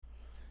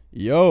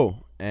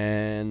Yo,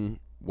 and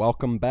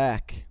welcome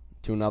back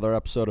to another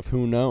episode of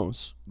Who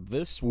Knows.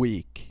 This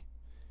week,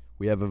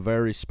 we have a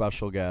very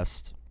special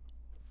guest.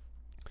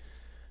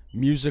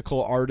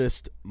 Musical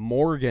artist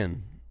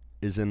Morgan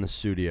is in the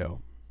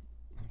studio.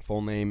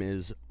 Full name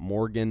is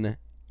Morgan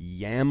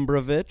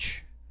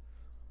Yambrovich.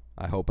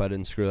 I hope I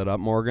didn't screw that up,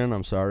 Morgan.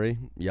 I'm sorry.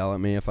 Yell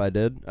at me if I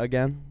did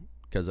again,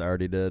 because I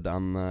already did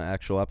on the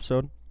actual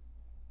episode.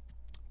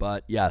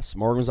 But yes,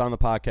 Morgan's on the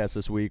podcast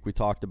this week. We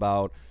talked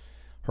about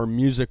her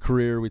music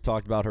career. We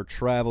talked about her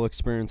travel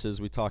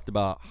experiences. We talked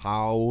about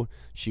how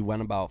she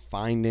went about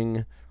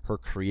finding her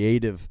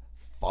creative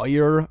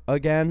fire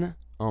again.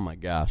 Oh my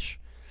gosh.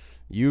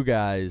 You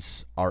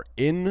guys are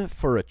in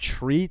for a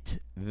treat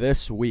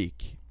this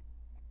week.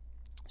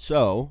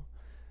 So,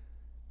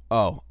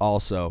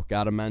 also,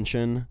 gotta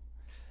mention,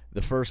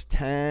 the first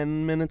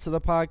 10 minutes of the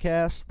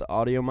podcast, the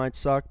audio might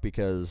suck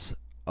because,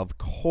 of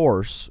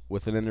course,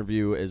 with an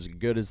interview as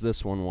good as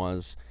this one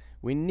was,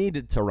 we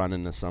needed to run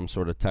into some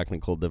sort of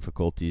technical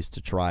difficulties to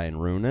try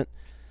and ruin it.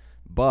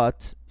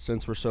 But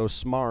since we're so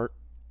smart,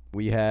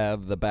 we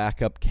have the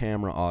backup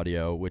camera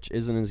audio, which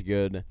isn't as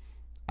good.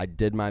 I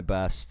did my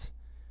best.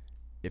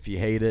 If you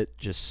hate it,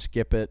 just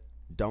skip it.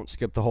 Don't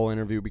skip the whole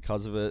interview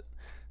because of it.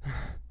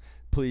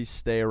 Please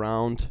stay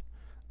around.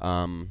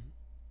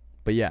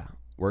 But yeah,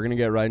 we're going to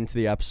get right into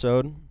the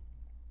episode.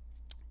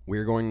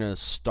 We're going to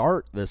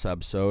start this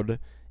episode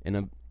in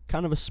a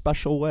kind of a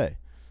special way.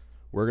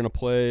 We're going to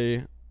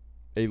play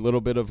a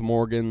little bit of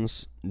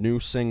Morgan's new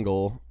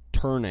single,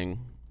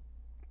 Turning,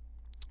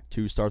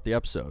 to start the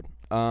episode.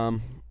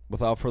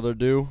 Without further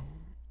ado,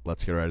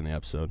 let's get right in the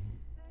episode.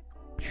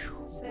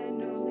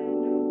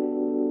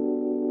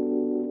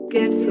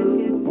 Get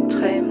food,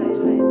 træmme.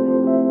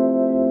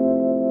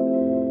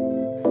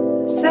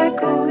 Say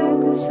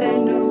go, say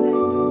no.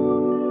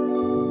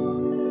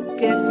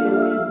 Get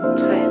food,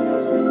 træmme.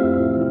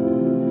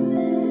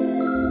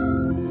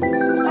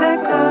 Say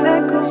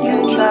go, you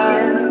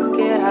try,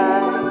 get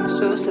high.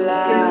 So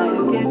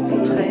slide, get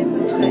food,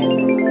 træmme. Say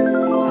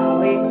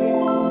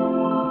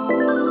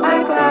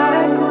go,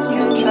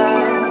 you try,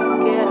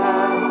 get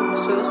high.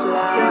 So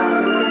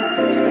slide, get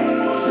food,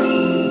 træmme.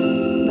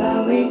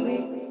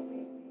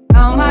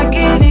 How am I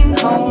getting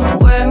home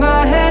where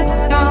my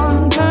head's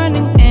gone?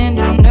 Turning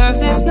into nerves,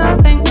 there's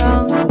nothing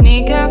wrong.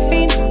 Need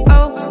caffeine,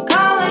 oh,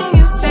 calling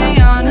you, stay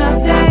on, I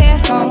stay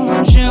at home.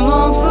 Je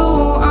m'en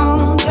fous,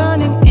 I'm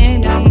turning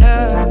into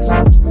nerves.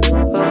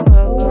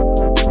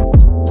 Oh.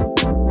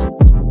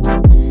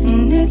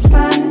 And it's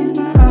fine,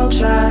 I'll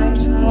try,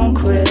 won't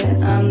quit,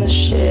 I'm the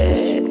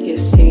shit, you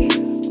see.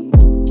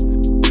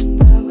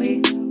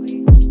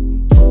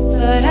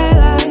 But I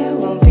lie,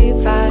 won't be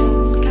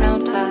fine,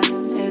 count time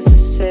is a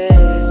sin.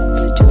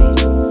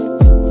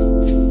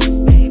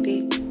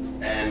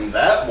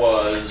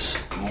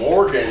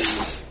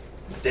 Morgan's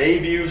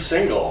debut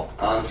single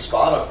on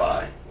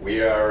Spotify.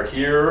 We are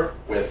here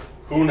with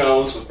Who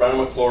Knows with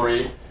Brendan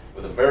McClory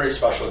with a very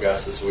special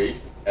guest this week,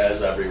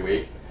 as every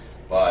week.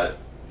 But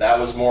that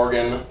was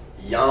Morgan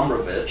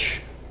Yambrovich.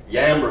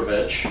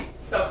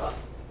 So close.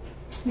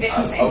 It's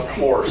the same of thing.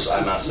 Course,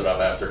 I messed it up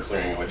after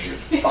clearing it with you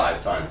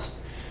 5 times.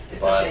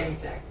 It's but the same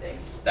exact thing.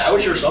 That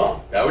was your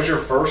song. That was your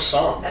first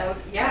song. That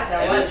was.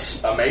 And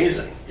it's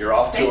amazing. You're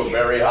off to a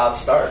very hot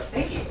start.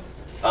 Thank you.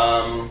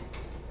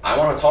 I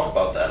want to talk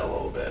about that a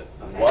little bit.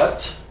 Okay.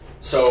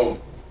 So,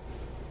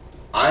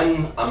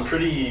 I'm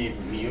pretty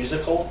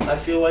musical, I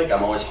feel like.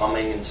 I'm always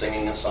humming and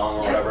singing a song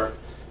or whatever.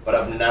 But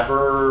I've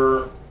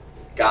never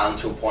gotten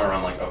to a point where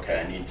I'm like,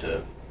 okay, I need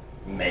to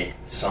make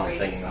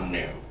something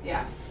new.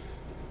 Yeah.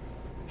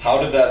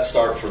 How did that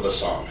start for the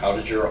song? How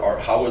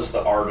was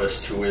the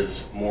artist who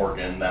is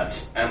Morgan,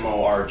 that's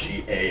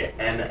Morganne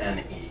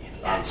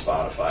on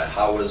Spotify,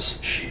 how was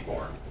she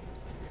born?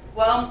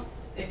 Well,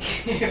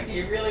 if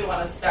you really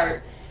want to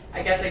start,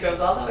 I guess it goes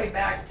all the way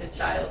back to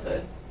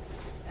childhood,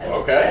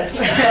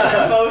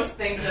 as most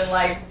things in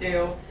life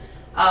do.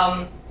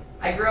 I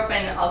grew up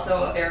in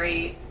also a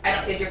very,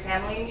 is your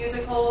family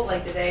musical?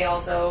 Like, do they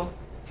also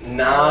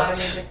not,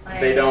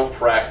 they don't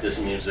practice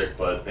music,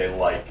 but they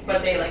like music.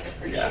 But they like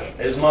appreciate it.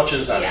 As much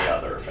as any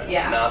other family,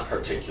 not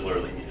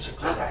particularly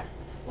musical. Okay.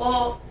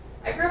 Well,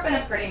 I grew up in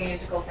a pretty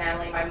musical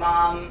family. My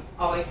mom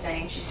always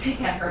sang, she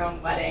sang at her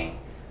own wedding.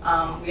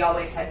 We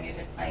always had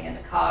music playing in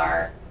the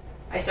car.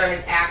 I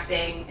started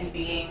acting and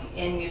being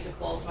in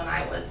musicals when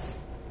I was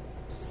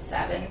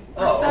 7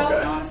 or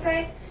I want to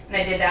say. And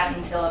I did that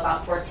until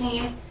about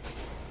 14.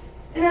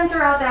 And then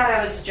throughout that,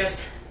 I was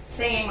just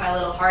singing my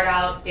little heart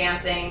out,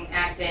 dancing,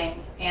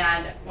 acting.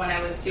 And when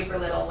I was super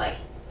little, like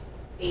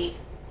 8,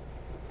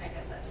 I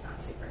guess that's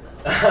not super little.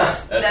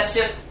 That's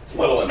just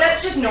little enough.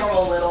 That's just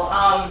normal little.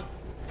 I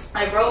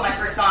wrote my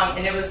first song,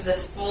 and it was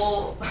this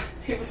full.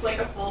 It was like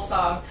a full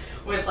song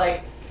with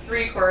like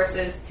 3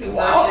 choruses, 2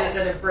 verses,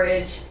 and a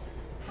bridge.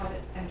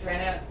 I'm trying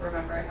to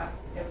remember how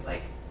it was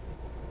like.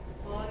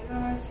 Pull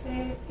your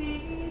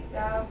safety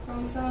down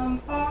from some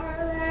far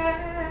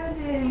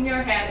land in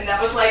your hand. And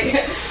that was like,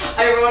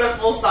 I wrote a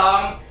full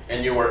song.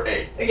 And you were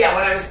 8? Yeah,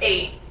 when I was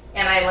 8.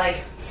 and I like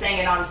sang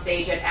it on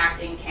stage at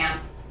acting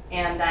camp,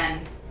 and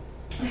then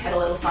I had a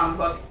little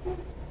songbook.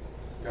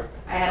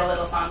 I had a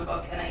little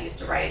songbook, and I used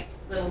to write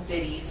little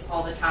ditties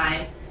all the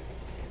time.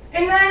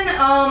 And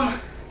then,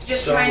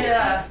 just So, kind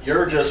of...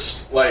 you're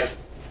just, like,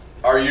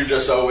 are you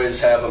just always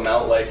have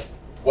like,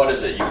 what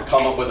is it? You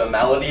come up with a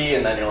melody,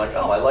 and then you're like,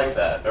 oh, I like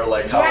that. Or,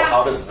 like,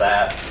 how does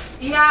that...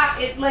 Yeah,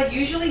 it, like,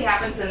 usually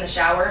happens in the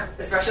shower,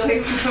 especially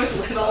when I was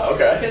little.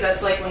 Okay. Because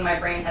that's, like, when my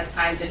brain has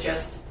time to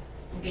just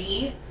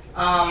be. Sure.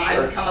 I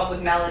would come up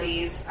with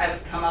melodies. I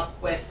would come up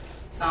with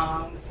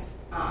songs.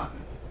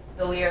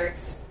 The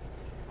lyrics...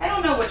 I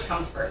don't know which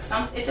comes first.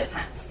 It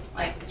depends.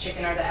 Like the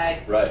chicken or the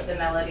egg, Right. the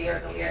melody or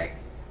the lyric.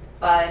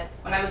 But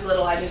when I was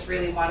little, I just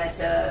really wanted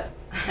to.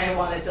 I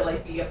wanted to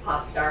like be a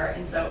pop star,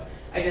 and so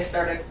I just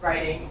started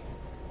writing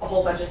a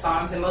whole bunch of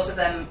songs, and most of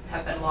them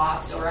have been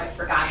lost or I've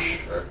forgotten.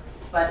 Sure.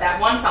 But that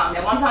one song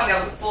that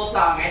was a full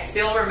song. I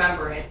still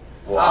remember it.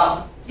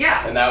 Wow.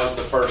 Yeah. And that was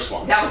the first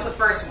one. That was the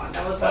first one.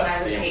 That was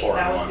That's when I was the 8. important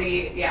That was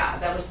one.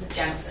 that was the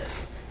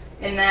genesis.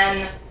 And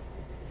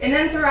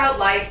then throughout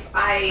life,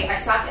 I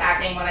stopped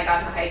acting when I got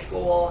to high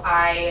school.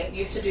 I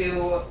used to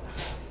do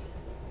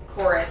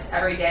chorus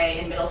every day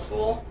in middle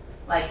school,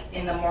 like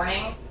in the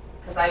morning,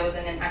 because I was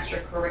in an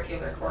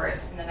extracurricular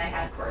chorus, and then I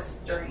had chorus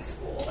during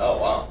school. Oh,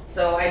 wow.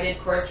 So I did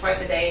chorus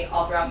twice a day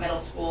all throughout middle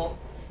school.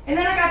 And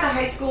then I got to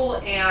high school,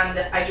 and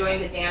I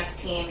joined the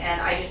dance team,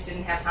 and I just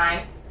didn't have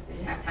time. I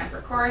didn't have time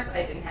for chorus.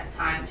 I didn't have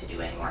time to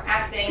do any more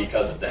acting.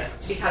 Because of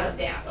dance. Because of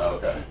dance. Oh,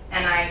 okay.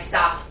 And I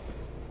stopped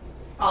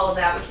all of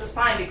that, which was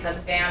fine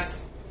because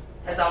dance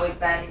has always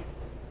been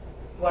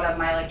one of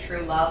my like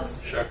true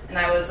loves. Sure. And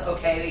I was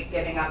okay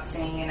giving up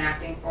singing and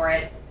acting for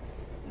it.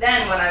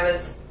 Then when I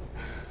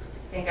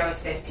think I was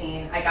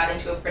 15, I got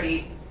into a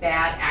pretty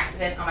bad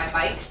accident on my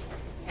bike,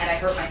 and I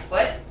hurt my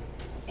foot,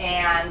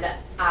 and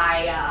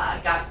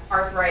I got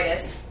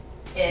arthritis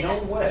in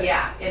No way.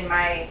 Yeah, in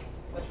my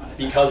which one is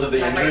that? Because of the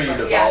My injury, right you foot.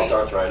 developed Yeah,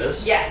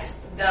 arthritis? Yes,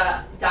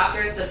 the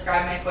doctors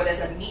described my foot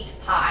as a meat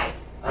pie.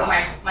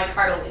 Ah. My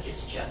cartilage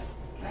is just,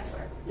 can I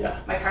swear? Yeah.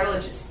 My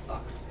cartilage is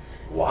fucked.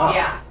 Wow.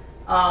 Yeah.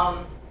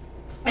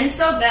 And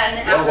so then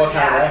after What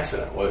kind of that,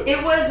 accident? What?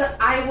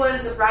 I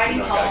was riding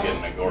You don't gotta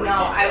home. get into gory No,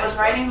 I details, was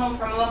but- riding home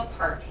from a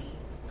party,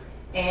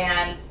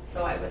 and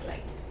so I was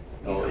like,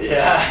 Oh,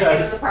 yeah.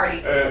 it was a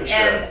party. Sure.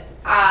 And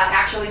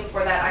actually,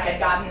 before that, I had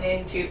gotten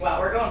into, well,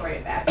 we're going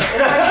right back.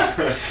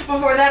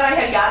 Before that, I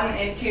had gotten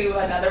into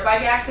another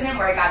bike accident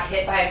where I got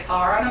hit by a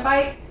car on a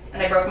bike,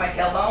 and I broke my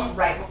tailbone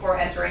right before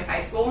entering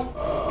high school.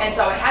 And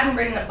so I hadn't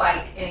ridden a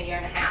bike in a year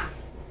and a half.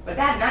 But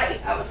that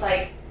night, I was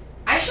like,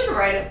 I should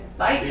ride a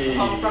bike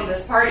home from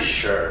this party.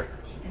 Sure.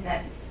 And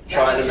then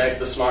Trying to make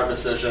the smart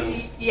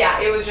decision. Yeah,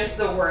 it was just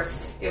the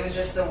worst. It was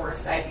just the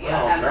worst idea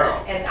Oh, ever.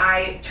 no. And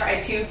I tried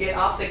to get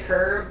off the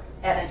curb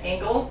at an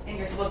angle, and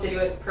you're supposed to do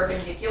it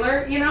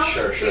perpendicular, you know?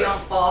 Sure, So sure. you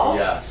don't fall.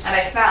 Yes. And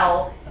I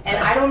fell,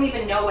 and I don't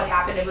even know what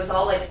happened. It was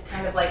all like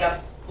kind of like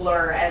a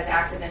blur, as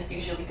accidents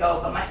usually go.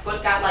 But my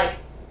foot got like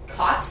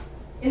caught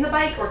in the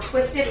bike or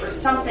twisted or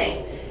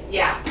something.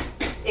 Yeah,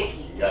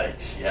 icky.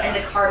 Yikes, yeah. And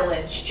the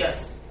cartilage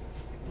just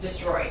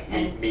destroyed.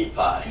 And Meat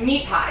pie.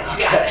 meat pie,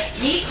 Okay.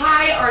 yeah. Meat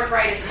pie,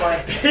 arthritis foot.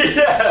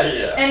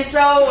 yeah. And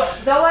so,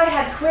 though I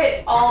had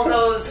quit all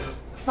those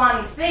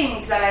fun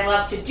things that I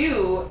love to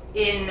do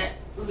in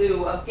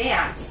lieu of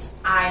dance,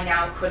 I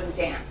now couldn't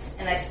dance.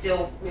 And I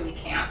still really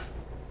can't.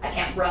 I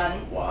can't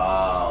run.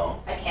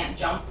 Wow. I can't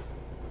jump.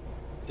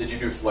 Did you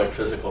do like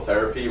physical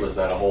therapy? Was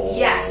that a whole?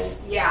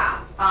 Yes,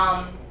 yeah.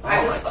 I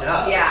Oh was, my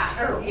God, yeah, that's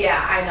terrible.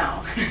 Yeah, I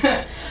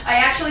know. I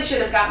actually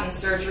should have gotten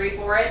surgery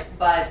for it,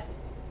 but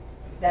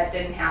that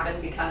didn't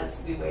happen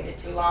because we waited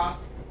too long.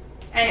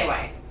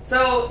 Anyway,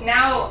 so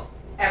now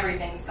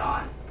everything's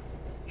gone.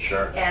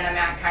 Sure. And I'm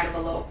at kind of a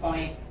low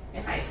point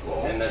in high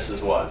school. And this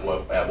is what?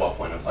 At what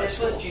point of high This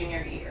school? was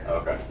junior year.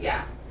 Okay.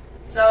 Yeah.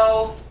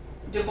 So,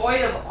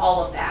 devoid of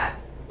all of that,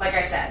 like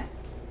I said,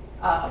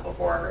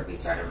 before we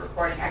started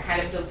recording, I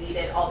kind of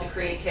deleted all the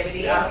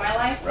creativity out of my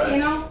life, right. you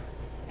know?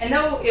 And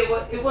though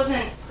it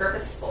wasn't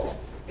purposeful,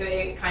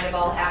 it kind of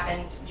all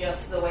happened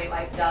just the way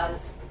life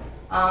does.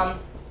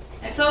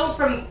 And so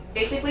from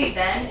basically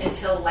then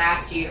until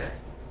last year,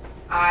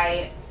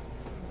 I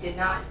did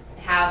not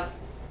have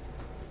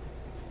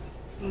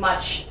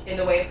much in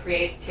the way of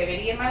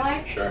creativity in my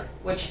life. Sure.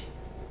 Which,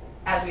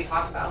 as we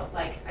talked about,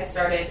 like I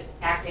started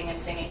acting and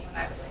singing when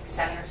I was like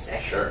 7 or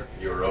 6. Sure.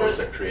 You were So- always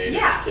a creative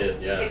yeah,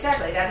 kid. Yeah.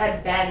 Exactly. That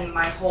had been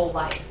my whole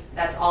life.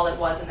 That's all it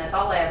was, and that's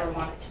all I ever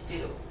wanted to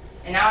do.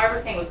 And now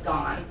everything was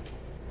gone.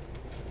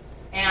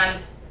 And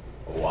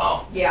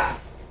Wow. yeah.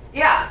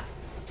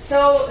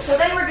 So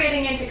then we're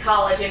getting into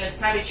college, and it's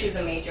time to choose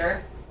a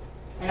major.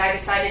 And I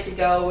decided to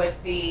go with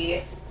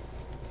the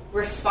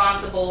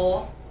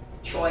responsible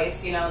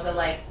choice, you know, the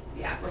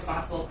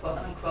responsible quote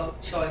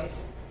unquote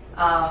choice.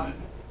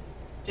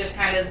 Just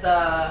kind of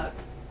the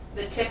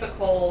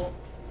typical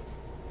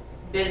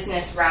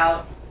business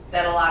route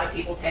that a lot of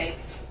people take.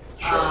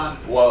 Sure.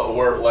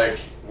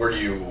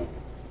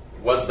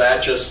 Was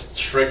that just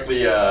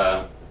strictly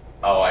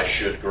oh, I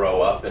should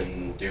grow up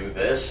and do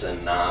this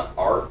and not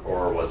art,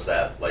 or was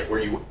that like were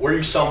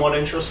you somewhat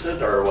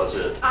interested, or was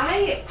it?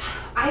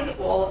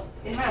 Well,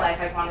 in my life,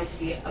 I've wanted to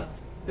be a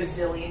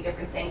bazillion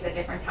different things at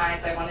different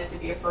times. I wanted to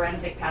be a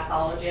forensic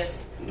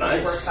pathologist, Nice.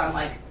 which works on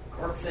like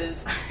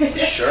corpses.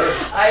 Sure.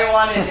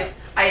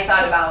 I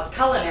thought about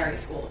culinary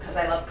school because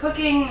I love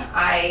cooking.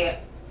 I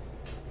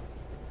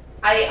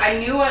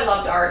knew I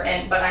loved art,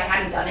 but I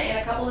hadn't done it in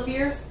a couple of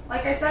years,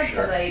 like I said,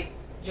 because Sure. I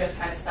just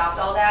kind of stopped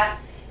all that.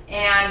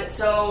 And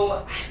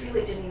so I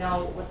really didn't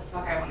know what the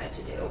fuck I wanted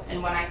to do.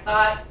 And when I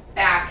thought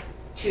back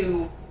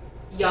to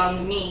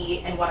young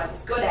me and what I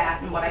was good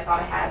at and what I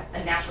thought I had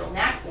a natural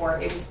knack for,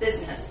 it was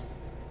business.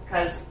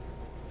 Because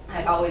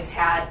I've always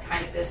had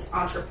kind of this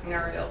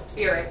entrepreneurial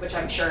spirit, which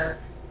I'm sure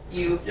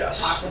you've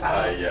Yes. talked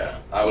about.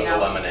 I was You know?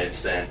 a lemonade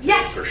stand kid,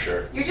 Yes. for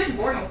sure. You're just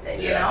born with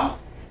it, you Yeah. know?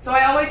 So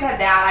I always had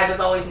that. I was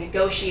always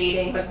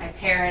negotiating with my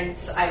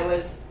parents. I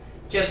was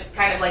just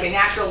kind of like a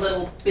natural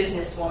little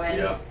businesswoman.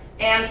 Yeah.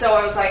 And so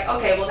I was like,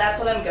 okay, well, that's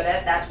what I'm good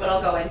at. That's what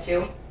I'll go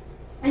into.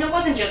 And it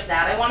wasn't just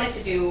that. I wanted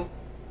to do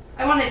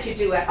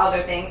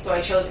other things. So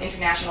I chose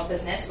international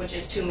business, which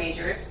is 2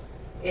 majors.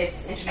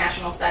 It's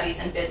international studies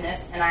and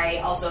business. And I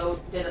also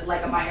did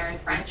like a minor in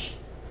French.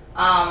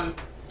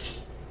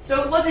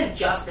 So it wasn't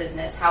just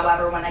business.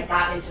 However, when I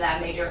got into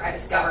that major, I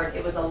discovered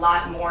it was a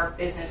lot more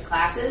business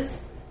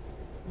classes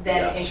than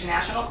Yes.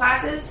 international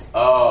classes.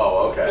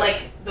 Oh, okay.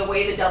 Like the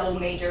way the double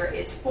major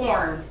is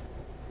formed,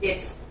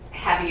 it's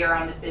heavier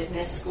on the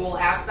business school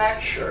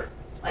aspect. Sure.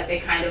 Like they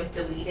kind of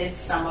deleted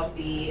some of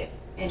the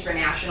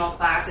international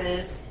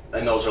classes.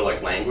 And those are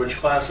like language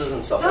classes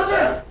and stuff Those like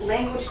are that?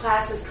 language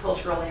classes,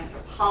 cultural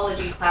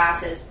anthropology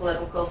classes,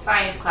 political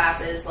science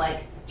classes,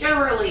 like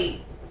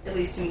generally, at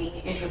least to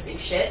me, interesting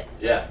shit.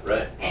 Yeah,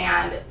 right.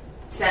 And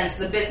since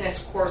the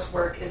business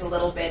coursework is a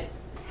little bit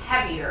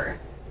heavier,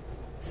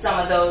 some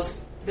of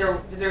those,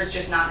 there's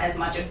just not as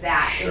much of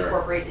that Sure.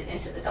 incorporated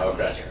into the double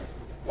Okay. major.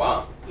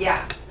 Wow.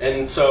 Yeah.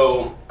 And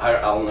so I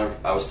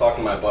was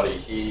talking to my buddy.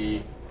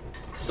 He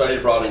studied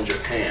abroad in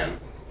Japan,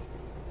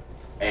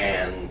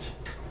 and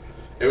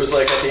it was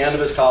like at the end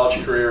of his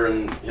college career,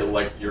 and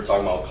like you're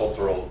talking about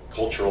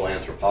cultural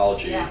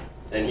anthropology, Yeah.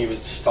 and he was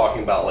just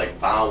talking about like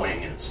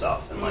bowing and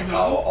stuff, and like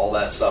how all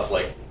that stuff,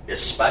 like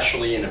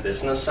especially in a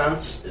business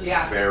sense, is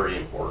Yeah. very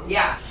important.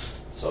 Yeah.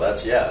 So that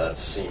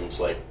seems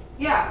like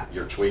Yeah.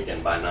 you're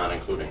tweaking by not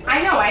including that. I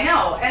know, stuff. I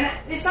know.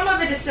 And some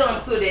of it is still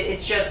included.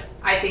 It's just,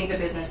 I think the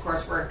business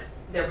coursework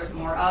there was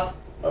more of.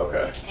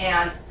 Okay.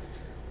 And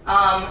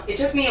it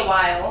took me a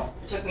while.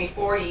 It took me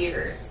 4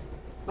 years.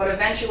 But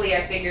eventually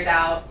I figured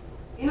out,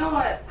 you know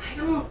what,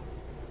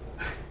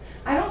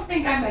 I don't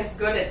think I'm as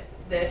good at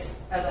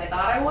this as I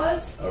thought I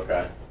was.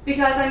 Okay.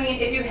 Because, I mean,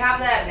 if you have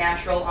that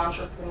natural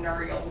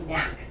entrepreneurial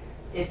knack,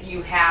 if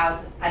you have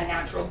a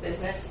natural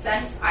business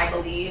sense, I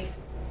believe,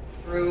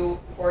 through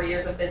 4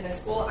 years of business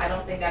school, I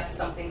don't think that's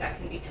something that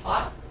can be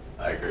taught.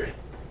 I agree.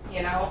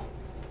 You know,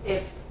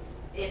 if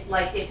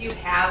you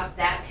have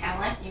that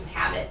talent, you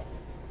have it,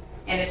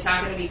 and it's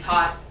not going to be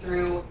taught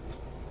through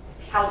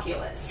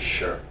calculus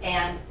Sure.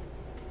 and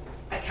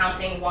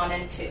accounting 1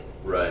 and 2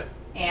 Right.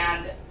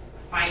 and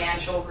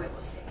financial real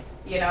estate.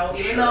 You know,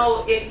 even Sure.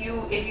 though if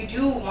you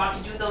do want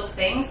to do those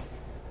things,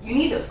 you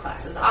need those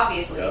classes,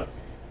 obviously. Yep.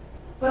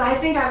 But I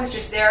think I was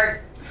just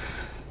there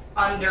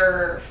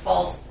under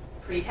false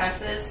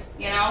pretenses,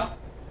 you know?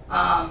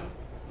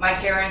 My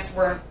parents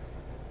weren't,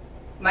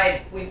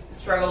 we've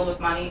struggled with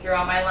money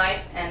throughout my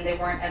life, and they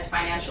weren't as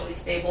financially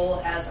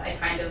stable as I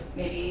kind of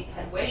maybe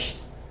had wished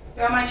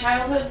throughout my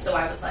childhood, so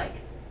I was like,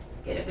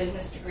 get a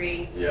business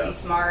degree, Yeah. be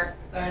smart,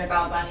 learn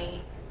about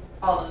money,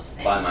 all those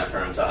things. Buy my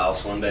parents a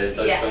house one day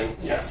type Yeah, thing?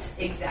 yes,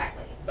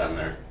 exactly. Been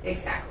there.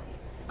 Exactly.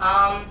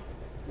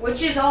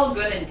 Which is all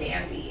good and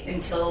dandy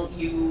until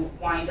you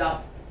wind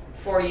up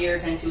 4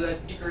 years into a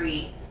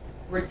degree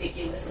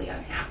ridiculously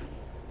unhappy,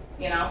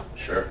 you know?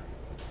 Sure.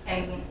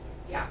 And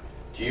yeah.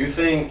 Do you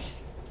think,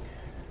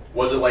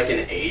 was it like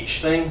an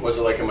age thing? Was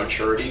it like a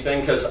maturity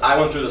thing? Because I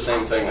went through the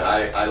same thing.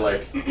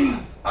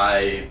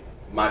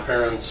 My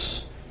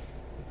parents,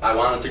 I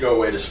wanted to go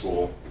away to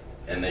school,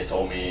 and they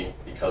told me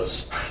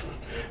because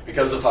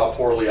of how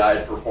poorly I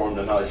had performed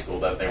in high school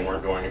that they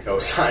weren't going to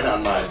co-sign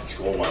on my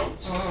school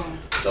loans.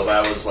 So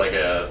that was like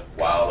a,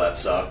 wow, that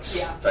sucks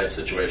Yeah. type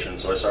situation.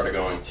 So I started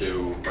going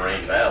to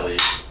Moraine Valley,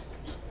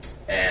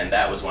 and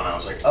that was when I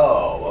was like,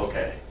 oh,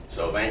 okay.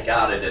 So thank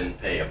God I didn't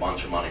pay a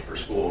bunch of money for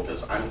school,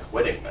 because I'm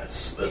quitting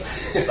this. This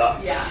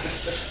sucks. Yeah.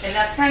 And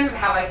that's kind of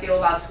how I feel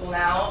about school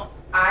now.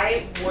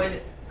 I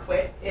would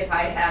quit if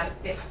I have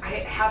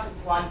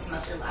 1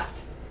 semester left.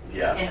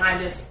 Yeah. And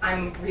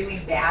I'm really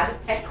bad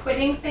at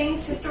quitting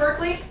things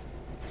historically.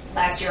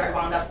 Last year I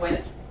wound up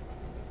with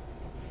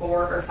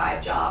 4 or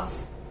 5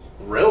 jobs.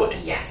 Really?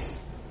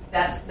 Yes.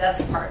 That's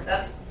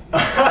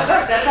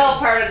all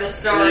part of the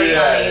story,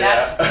 Yeah, honey.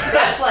 yeah.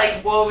 That's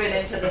like woven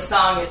into the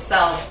song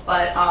itself.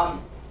 But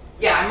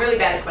yeah, I'm really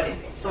bad at quitting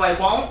things. So I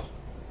won't.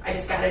 I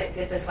just gotta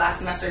get this last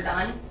semester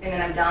done, and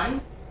then I'm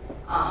done.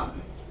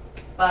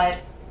 But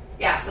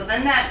yeah, so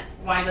then that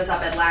winds us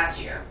up at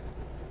last year.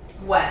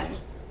 when,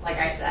 like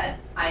I said,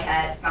 I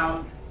had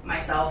found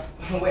myself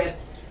with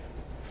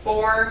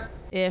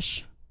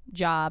 4-ish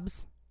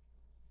jobs,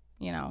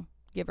 you know,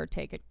 give or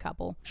take a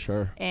couple.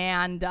 Sure.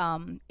 And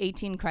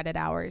 18 credit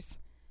hours,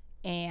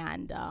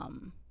 and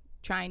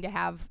trying to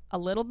have a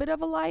little bit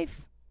of a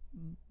life.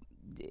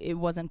 It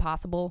wasn't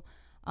possible.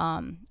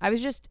 I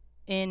was just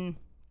in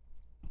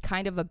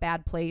kind of a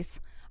bad place.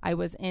 I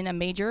was in a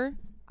major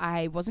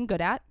I wasn't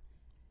good at.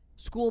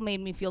 School made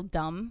me feel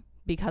dumb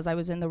because I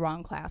was in the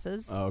wrong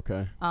classes. Oh,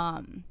 okay.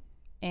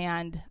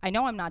 And I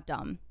know I'm not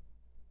dumb.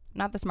 I'm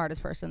not the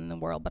smartest person in the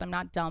world, but I'm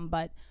not dumb.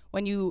 But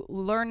when you're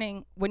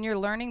learning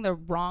the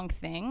wrong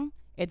thing,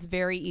 it's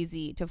very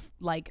easy to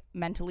like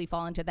mentally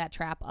fall into that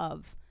trap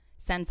of,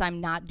 since I'm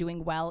not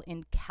doing well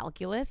in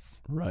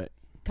calculus, right,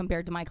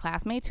 compared to my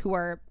classmates who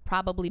are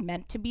probably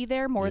meant to be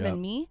there more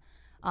than me,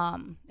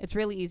 it's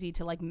really easy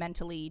to like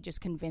mentally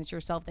just convince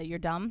yourself that you're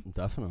dumb.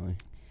 Definitely.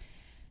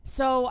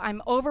 So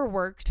I'm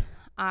overworked.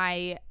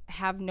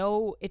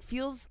 It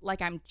feels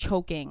like I'm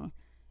choking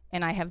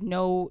and I have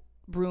no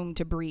room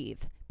to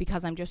breathe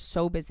because I'm just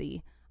so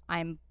busy.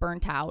 I'm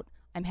burnt out.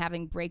 I'm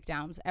having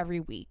breakdowns every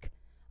week.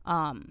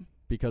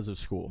 Because of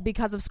school.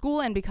 Because of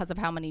school and because of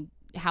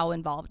how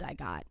involved I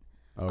got.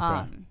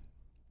 Okay.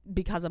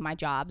 Because of my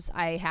jobs.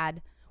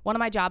 One of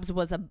my jobs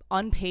was an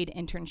unpaid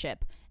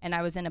internship, and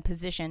I was in a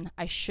position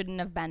I shouldn't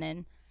have been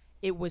in.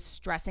 It was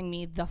stressing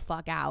me the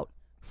fuck out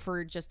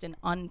for just an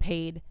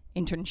unpaid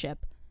internship.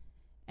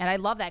 And I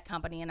love that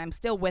company, and I'm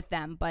still with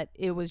them, but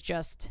it was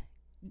just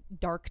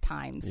dark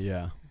times.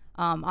 Yeah.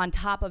 On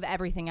top of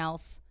everything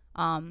else,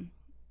 I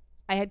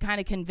had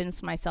kind of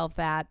convinced myself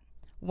that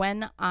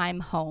when I'm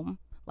home,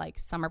 like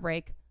summer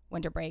break,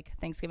 winter break,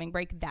 Thanksgiving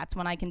break, that's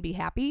when I can be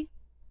happy.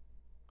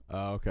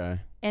 Oh, okay.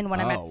 And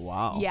when I'm at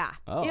wow. Yeah.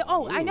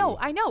 Oh, I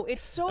know.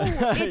 It's so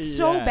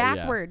so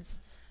backwards.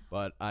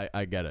 But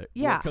I get it.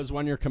 Yeah. Because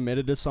when you're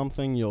committed to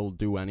something, you'll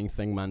do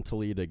anything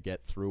mentally to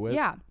get through it.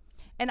 Yeah.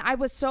 And I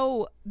was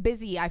so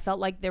busy, I felt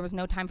like there was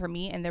no time for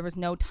me and there was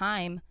no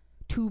time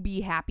to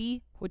be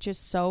happy, which is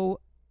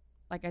so,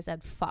 like I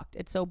said, fucked.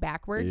 It's so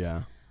backwards.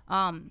 Yeah.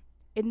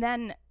 And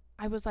then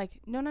I was like,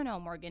 no,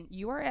 Morgan,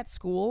 you are at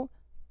school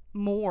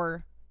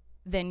more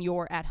than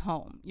you're at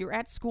home. You're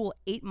at school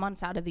 8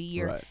 months out of the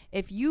year. Right.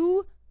 If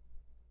you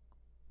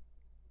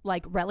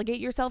like relegate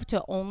yourself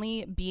to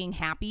only being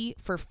happy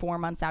for 4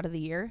 months out of the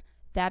year,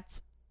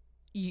 that's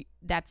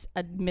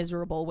a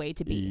miserable way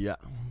to be. Yeah.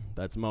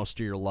 That's most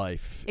of your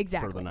life.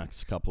 Exactly. For the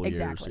next couple of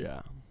years.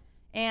 Yeah.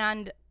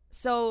 And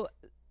so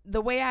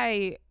the way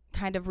I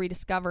kind of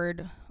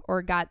rediscovered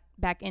or got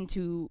back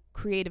into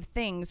creative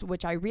things,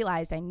 which I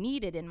realized I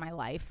needed in my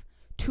life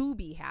to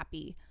be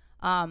happy,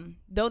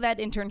 though that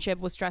internship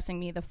was stressing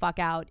me the fuck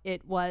out,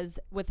 it was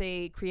with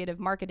a creative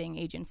marketing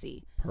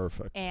agency.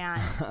 Perfect. And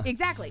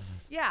exactly.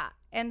 Yeah.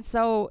 And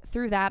so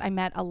through that, I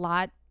met a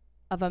lot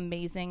of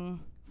amazing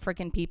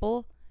freaking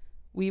people.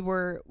 We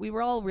were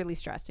all really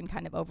stressed and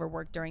kind of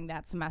overworked during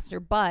that semester,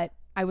 but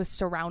I was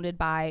surrounded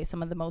by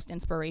some of the most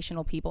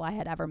inspirational people I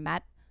had ever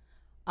met.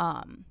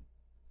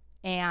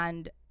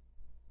 And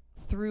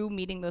through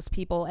meeting those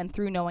people and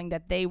through knowing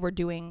that they were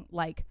doing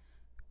like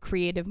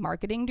creative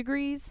marketing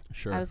degrees,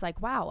 sure, I was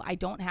like, wow, I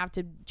don't have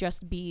to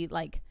just be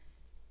like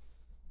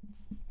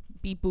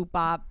beep boop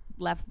bop,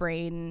 left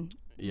brain,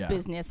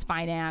 business,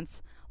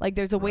 finance. Like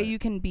there's a way you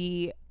can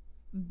be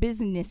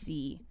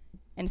businessy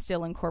and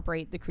still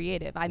incorporate the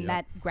creative. I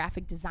met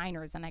graphic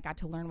designers and I got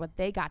to learn what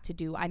they got to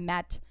do.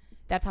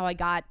 That's how I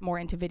got more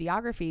into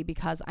videography,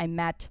 because I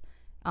met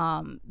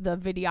the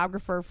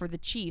videographer for the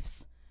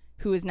Chiefs,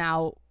 who is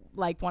now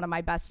like one of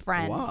my best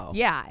friends. Wow.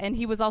 Yeah. And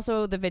he was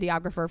also the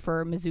videographer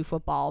for Mizzou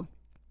football,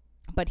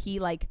 but he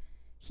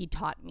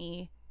taught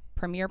me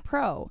Premiere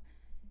Pro,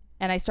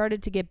 and I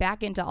started to get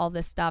back into all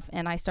this stuff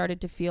and I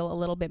started to feel a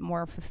little bit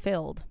more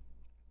fulfilled.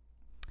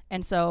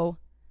 And so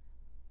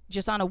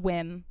just on a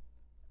whim,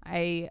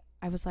 I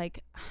was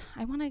like,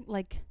 I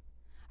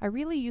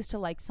really used to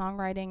like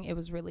songwriting. It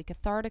was really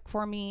cathartic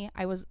for me.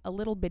 I was a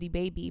little bitty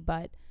baby,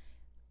 but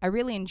I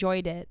really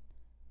enjoyed it.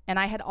 And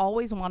I had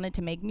always wanted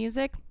to make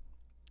music.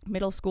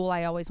 Middle school,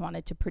 I always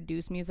wanted to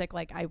produce music.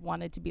 Like I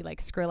wanted to be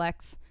like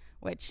Skrillex,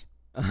 which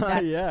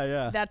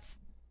that's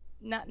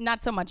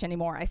not so much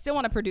anymore. I still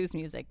want to produce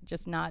music,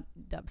 just not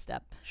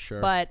dubstep.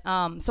 Sure. But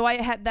so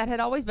that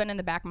had always been in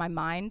the back of my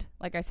mind.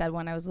 Like I said,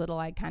 when I was little,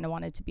 I kind of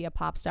wanted to be a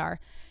pop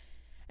star.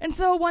 And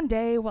so one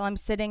day while I'm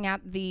sitting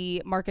at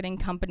the marketing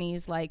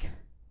company's like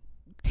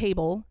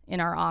table in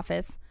our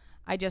office,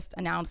 I just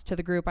announced to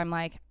the group, I'm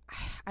like,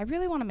 I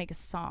really want to make a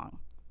song.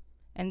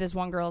 And this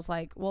one girl's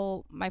like,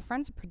 well, my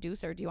friend's a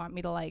producer. Do you want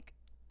me to like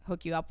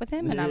hook you up with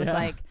him? And I was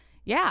like,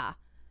 yeah.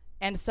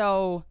 And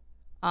so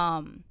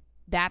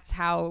that's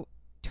how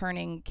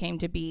Turning came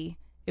to be.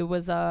 It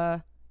was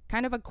a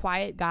kind of a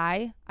quiet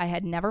guy I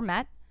had never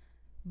met,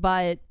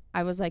 but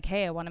I was like,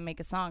 hey, I want to make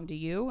a song. Do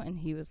you? And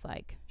he was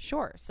like,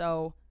 sure.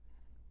 So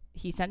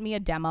he sent me a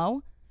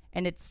demo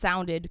and it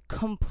sounded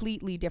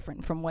completely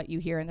different from what you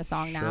hear in the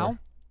song now.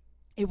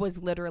 It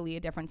was literally a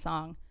different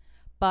song,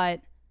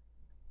 but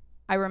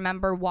I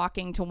remember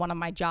walking to one of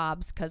my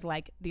jobs because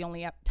like the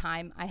only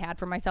time I had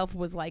for myself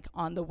was like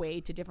on the way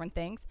to different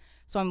things.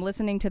 So I'm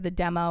listening to the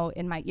demo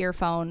in my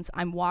earphones.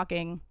 I'm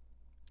walking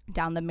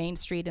down the main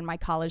street in my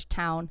college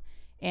town,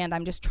 and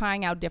I'm just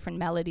trying out different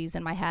melodies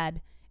in my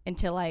head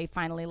until I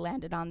finally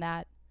landed on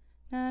that.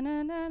 Na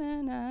na na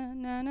na na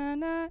na na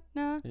na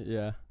na.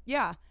 Yeah.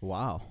 Yeah.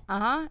 Wow.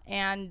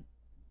 And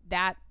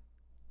that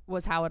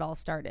was how it all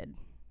started,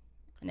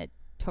 and it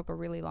took a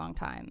really long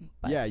time.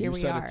 But yeah, here you we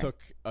said are. it took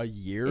a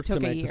year It to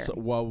took a make year. this.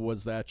 Well,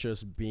 was that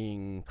just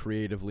being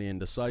creatively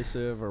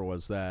indecisive, or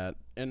was that?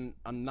 And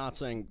I'm not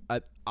saying.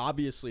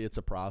 Obviously, it's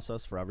a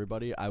process for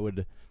everybody. I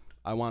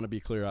want to be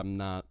clear. I'm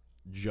not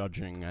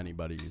judging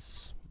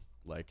anybody's.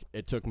 Like,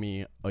 it took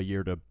me a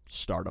year to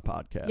start a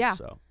podcast. Yeah.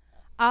 So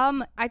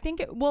I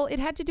think it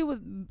had to do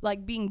with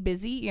like being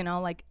busy, you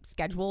know, like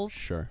schedules.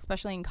 Sure.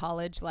 Especially in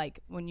college, like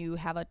when you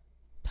have a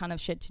ton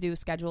of shit to do,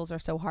 schedules are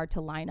so hard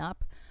to line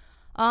up.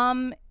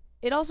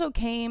 It also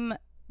came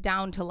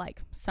down to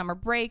like summer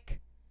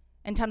break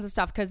and tons of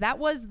stuff, because that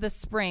was the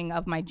spring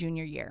of my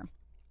junior year.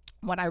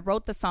 When I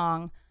wrote the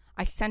song,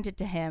 I sent it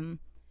to him,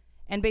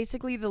 and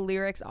basically the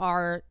lyrics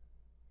are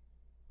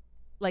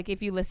like,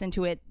 if you listen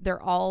to it,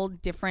 they're all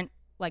different,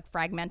 like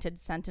fragmented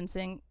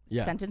sentences,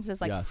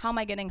 like Yes. how am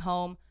I getting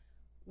home,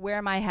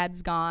 where my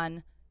head's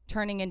gone,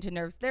 turning into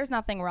nerves, there's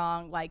nothing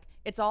wrong, like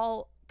it's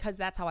all because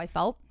that's how I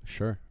felt.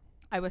 sure.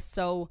 I was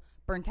so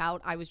burnt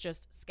out. I was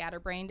just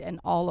scatterbrained and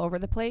all over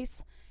the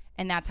place.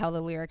 And that's how the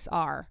lyrics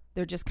are.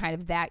 They're just kind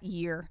of that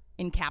year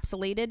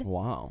encapsulated.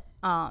 Wow.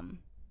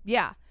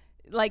 Yeah.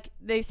 Like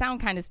they sound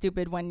kind of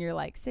stupid when you're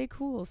like, say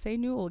cool, say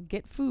nul,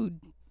 get food,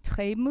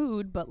 très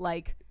mood. But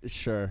like,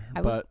 Sure.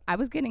 I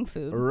was getting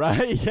food.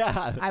 Right.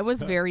 Yeah. I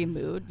was very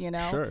mood, you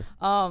know?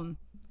 Sure.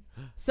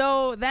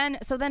 So then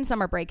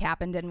summer break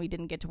happened and we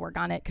didn't get to work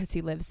on it because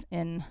he lives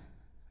in,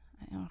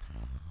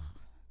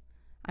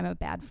 I'm a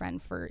bad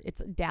friend for,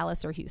 it's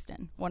Dallas or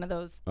Houston, one of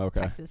those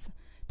Texas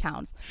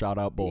towns. Shout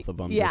out both of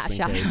them. Yeah, just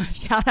in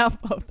case. shout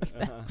out both of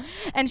them.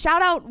 And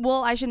shout out,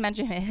 well, I should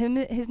mention him.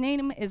 His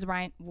name is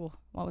Ryan. Whoa,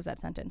 what was that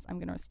sentence? I'm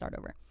going to start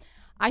over.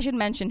 I should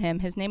mention him.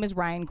 His name is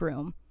Ryan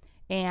Groom,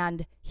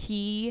 and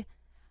he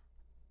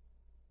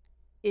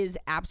is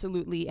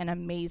absolutely an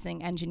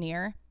amazing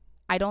engineer.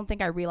 I don't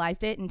think I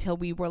realized it until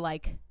we were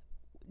like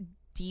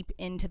deep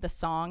into the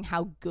song,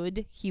 how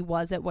good he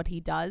was at what he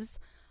does.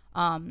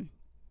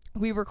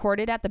 We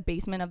recorded at the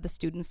basement of the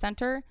Student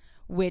Center,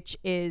 which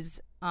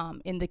is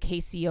in the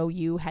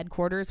KCOU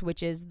headquarters,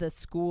 which is the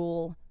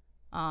school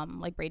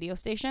like radio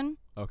station.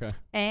 Okay.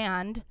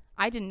 And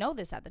I didn't know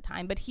this at the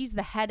time, but he's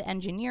the head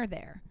engineer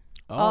there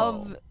Oh.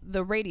 of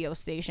the radio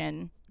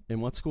station. In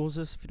what school is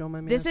this, if you don't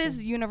mind me This asking?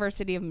 is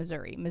University of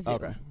Missouri, Mizzou.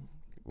 Okay.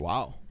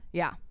 Wow.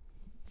 Yeah.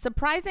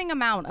 Surprising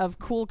amount of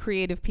cool,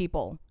 creative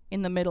people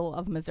in the middle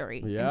of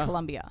Missouri Yeah. in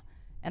Columbia.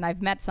 And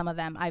I've met some of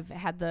them. I've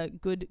had the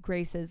good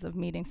graces of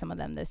meeting some of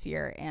them this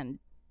year. And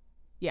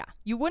yeah,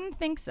 you wouldn't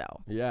think so,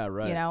 Yeah,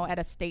 right. you know, at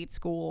a state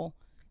school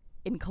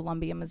in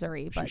Columbia,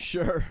 Missouri. But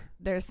Sure.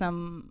 there's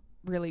some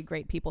really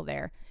great people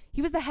there.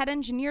 He was the head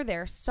engineer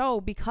there. So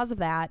because of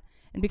that,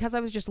 and because I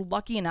was just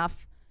lucky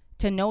enough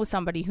to know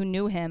somebody who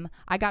knew him,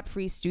 I got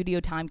free studio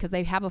time because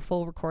they have a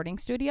full recording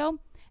studio.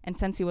 And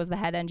since he was the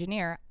head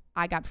engineer,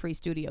 I got free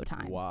studio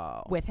time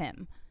Wow. with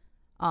him,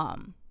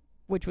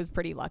 which was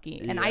pretty lucky.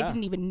 And I Yeah.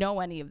 didn't even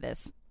know any of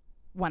this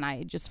when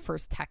I just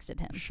first texted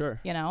him. Sure.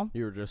 You know?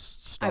 You were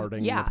just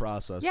starting yeah. the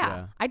process. Yeah.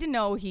 Yeah. I didn't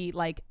know he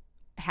like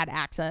had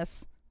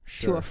access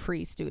Sure. to a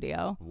free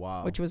studio,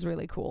 Wow. which was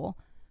really cool.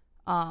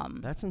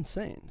 That's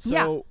insane. So,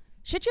 Yeah.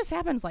 Shit just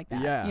happens like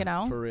that, yeah, you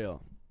know? for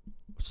real.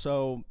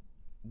 So,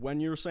 when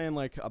you were saying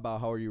like about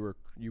how you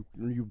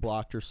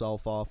blocked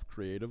yourself off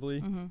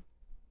creatively, Mm-hmm.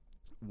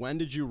 when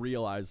did you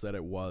realize that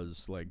it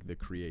was like the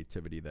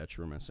creativity that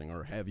you were missing,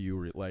 or have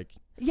you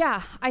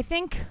Yeah, I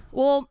think,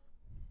 well,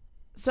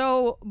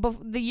 so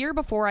the year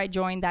before I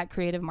joined that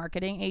creative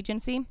marketing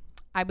agency,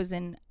 I was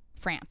in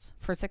France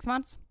for 6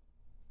 months.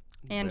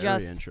 And very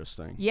just,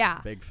 interesting.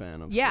 yeah. Big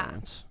fan of Yeah.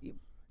 France.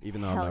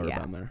 Even though Hell I've never yeah.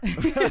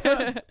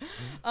 been there.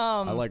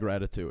 I like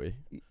Ratatouille.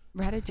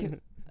 Ratatouille.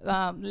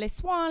 Les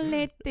soins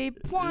l'étaient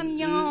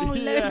poignants,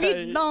 le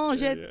vide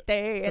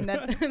j'étais, and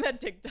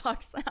that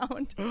TikTok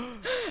sound.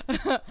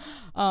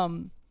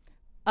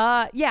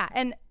 Yeah,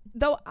 and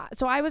though,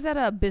 so I was at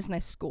a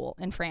business school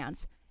in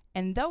France,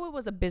 and though it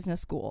was a business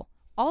school,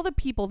 all the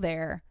people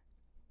there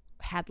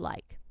had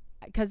like,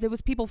 because it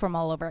was people from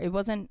all over.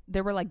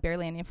 There were like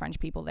barely any French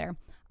people there.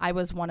 I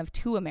was one of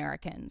 2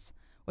 Americans,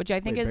 which I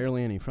think Wait, is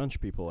barely any French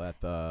people at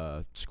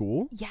the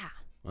school? yeah.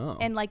 Oh.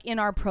 And like in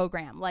our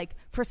program, like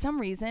for some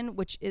reason,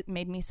 which it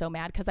made me so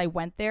mad because I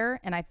went there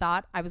and I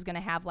thought I was going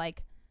to have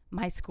like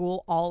my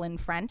school all in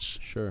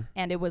French. Sure.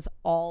 And it was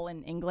all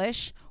in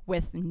English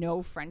with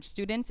no French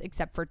students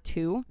except for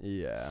 2.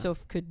 Yeah.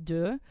 Sauf que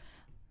deux.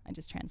 I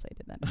just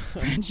translated that into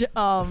French.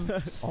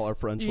 All our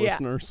French yeah.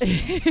 listeners.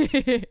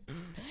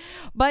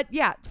 But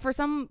yeah, for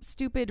some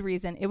stupid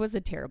reason, it was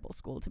a terrible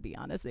school, to be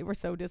honest. They were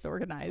so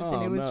disorganized. And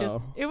Oh, it was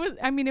no.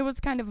 it was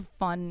kind of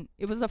fun.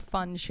 It was a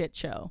fun shit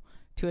show,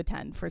 to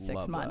attend for 6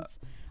 Love months.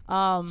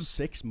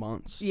 6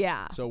 months.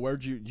 Yeah. So where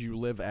do you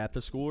live at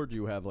the school, or do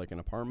you have like an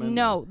apartment?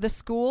 No, the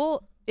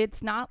school,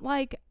 it's not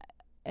like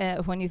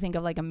when you think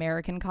of like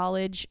American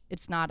college,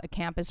 it's not a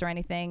campus or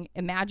anything.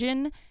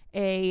 Imagine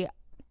a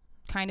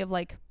kind of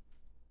like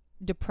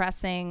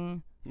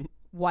depressing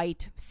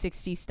white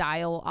 60s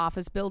style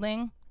office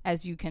building,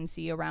 as you can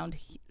see around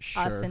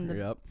us in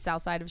the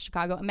south side of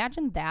Chicago.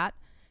 Imagine that,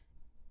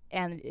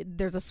 and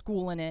there's a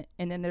school in it,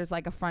 and then there's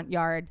like a front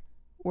yard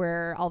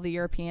where all the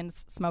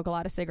Europeans smoke a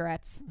lot of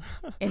cigarettes,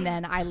 and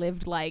then I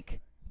lived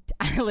like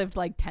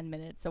 10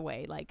 minutes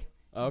away, like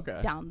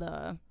down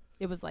the.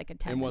 It was like a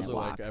 10-minute walk. And was it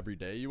like every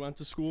day you went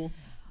to school?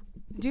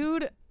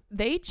 Dude,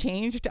 they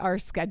changed our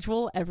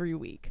schedule every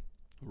week.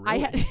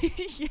 Really?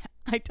 Yeah,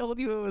 I told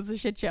you it was a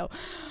shit show.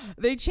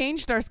 They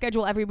changed our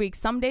schedule every week.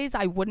 Some days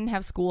I wouldn't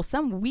have school.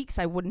 Some weeks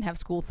I wouldn't have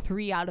school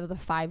 3 out of the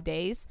 5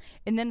 days.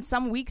 And then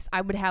some weeks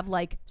I would have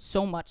like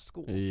so much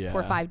school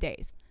for 5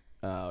 days.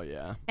 Oh,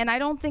 yeah. And I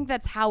don't think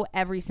that's how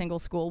every single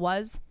school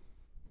was.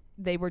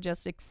 They were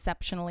just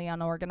exceptionally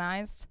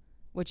unorganized,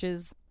 which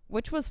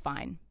was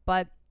fine.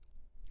 But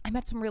I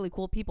met some really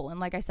cool people. And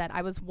like I said,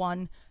 I was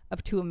one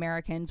of 2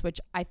 Americans, which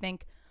I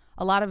think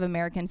a lot of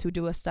Americans who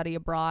do a study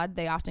abroad,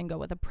 they often go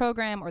with a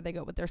program or they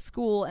go with their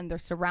school, and they're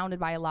surrounded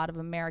by a lot of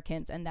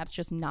Americans. And that's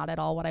just not at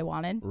all what I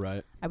wanted.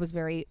 Right. I was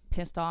very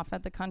pissed off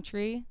at the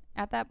country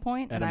at that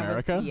point. At and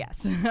America?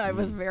 Yes. I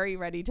was very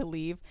ready to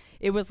leave.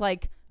 It was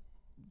like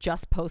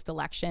just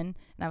post-election.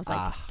 And I was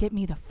like, get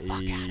me the fuck out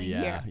of here.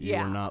 Yeah.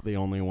 You're not the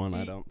only one,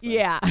 I don't think.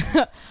 Yeah.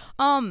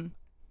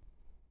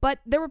 But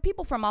there were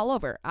people from all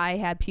over. I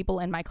had people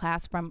in my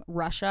class from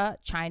Russia,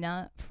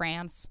 China,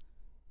 France,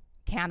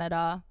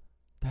 Canada.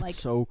 That's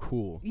so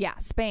cool. Yeah,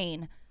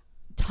 Spain,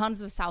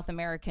 tons of South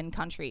American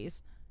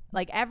countries.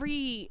 Like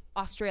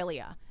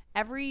Australia,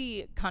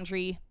 every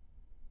country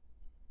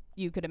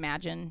you could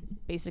imagine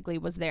basically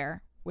was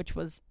there, which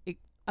was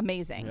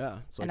amazing. Yeah,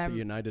 it's like the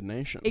United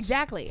Nations.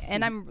 Exactly.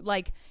 And I'm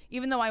like,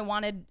 even though I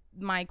wanted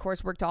my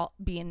coursework to all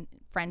be in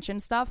French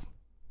and stuff,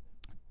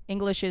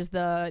 English is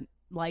the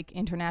like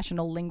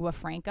international lingua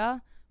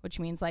franca, which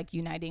means like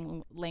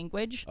uniting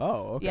language.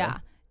 Oh, okay. Yeah.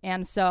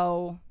 And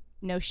so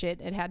no shit,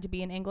 it had to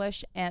be in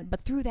English.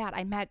 But through that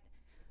I met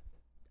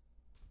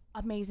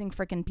amazing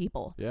freaking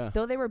people. Yeah.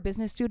 Though they were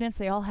business students,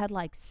 they all had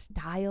like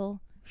style.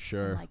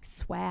 Sure. And, like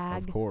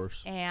swag. Of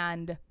course.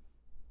 And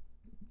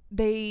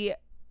they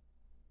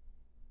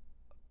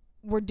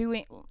were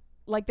doing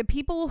like the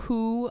people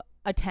who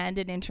attend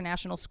an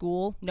international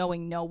school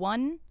knowing no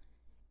one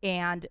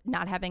and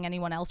not having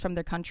anyone else from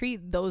their country,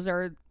 those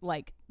are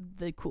like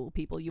the cool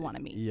people you want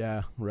to meet.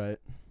 Yeah, right.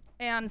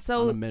 And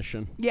so on a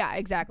mission. Yeah,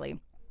 exactly.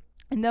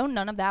 And though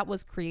none of that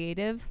was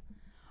creative,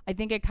 I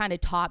think it kind of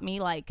taught me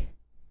like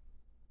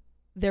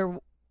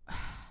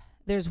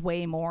there's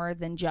way more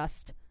than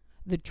just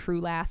the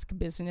Trulask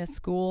Business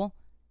School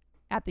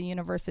at the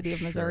University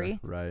of Missouri.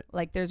 Right.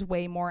 Like there's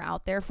way more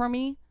out there for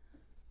me.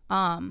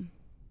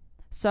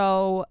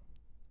 So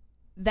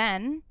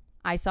then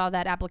I saw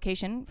that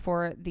application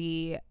for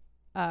the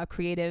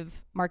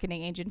creative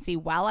marketing agency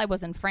while I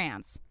was in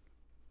France.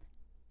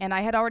 And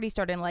I had already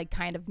started like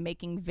kind of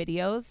making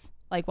videos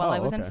like while I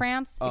was in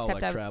France. Oh,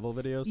 except like travel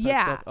videos type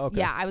yeah, stuff? Okay.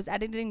 Yeah, I was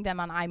editing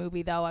them on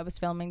iMovie though. I was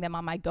filming them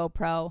on my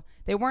GoPro.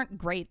 They weren't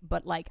great,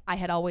 but like I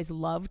had always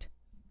loved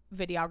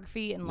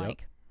videography and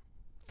like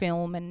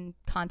film and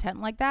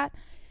content like that.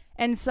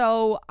 And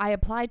so I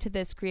applied to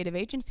this creative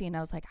agency and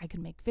I was like, I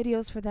can make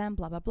videos for them,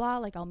 blah, blah, blah.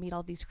 Like I'll meet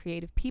all these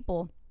creative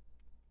people.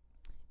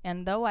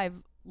 And though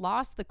I've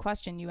lost the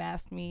question you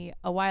asked me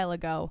a while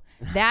ago,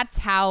 that's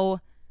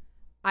how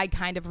I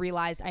kind of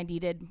realized I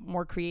needed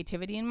more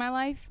creativity in my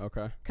life.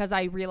 Okay. Because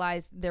I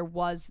realized there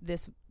was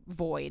this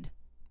void.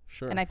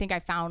 Sure. And I think I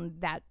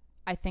found that,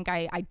 I think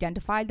I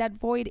identified that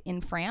void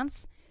in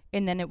France.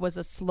 And then it was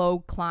a slow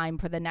climb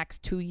for the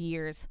next 2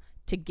 years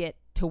to get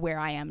to where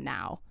I am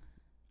now.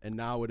 And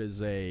now it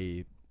is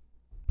a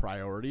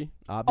priority,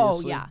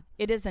 obviously. Oh, yeah.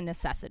 It is a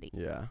necessity.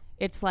 Yeah.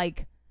 It's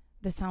like,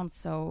 this sounds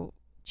so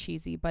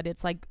cheesy, but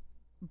it's like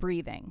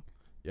breathing.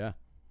 Yeah.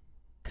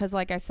 Because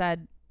like I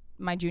said,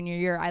 my junior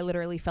year, I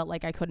literally felt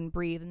like I couldn't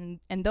breathe.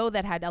 And though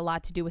that had a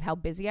lot to do with how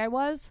busy I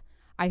was,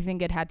 I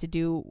think it had to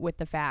do with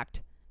the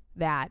fact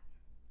that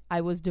I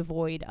was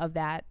devoid of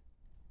that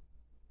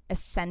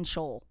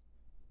essential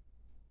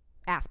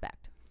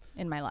aspect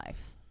in my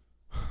life.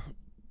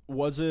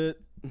 Was it,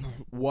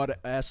 what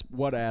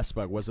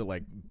aspect? Was it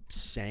like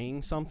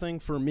saying something?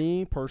 For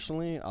me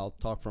personally, I'll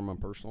talk from a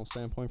personal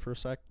standpoint for a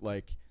sec.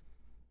 Like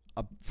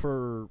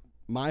for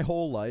my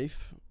whole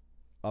life,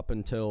 up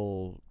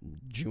until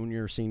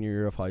senior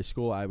year of high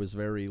school, I was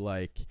very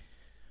like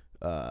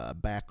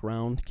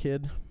background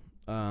kid.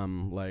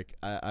 Like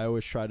I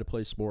always tried to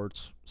play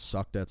sports,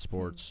 sucked at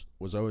sports,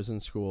 was always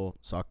in school,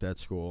 sucked at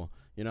school.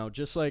 You know,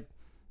 just like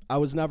I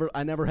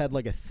never had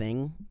like a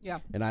thing. Yeah.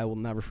 And I will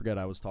never forget,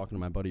 I was talking to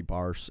my buddy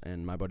Bars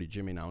and my buddy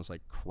Jimmy, and I was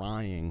like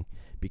crying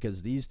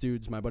because these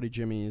dudes, my buddy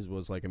Jimmy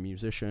was like a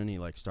musician. He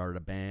like started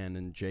a band,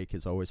 and Jake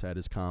has always had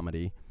his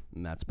comedy,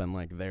 and that's been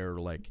like their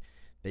like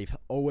they've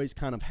always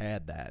kind of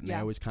had that, and they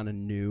always kind of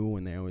knew,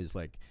 and they always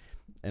like,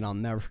 and I'll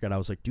never forget. I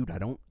was like, dude, I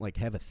don't like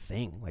have a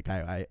thing. Like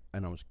I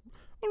don't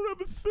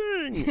have a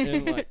thing.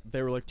 And like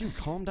they were like, dude,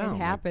 calm down. It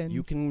happens. Like,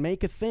 you can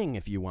make a thing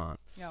if you want.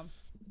 Yeah.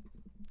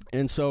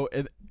 And so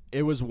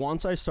it was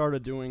once I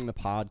started doing the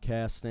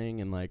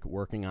podcasting and like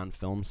working on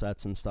film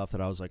sets and stuff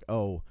that I was like,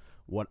 oh,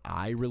 what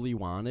I really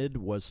wanted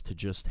was to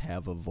just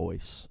have a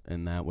voice,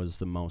 and that was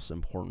the most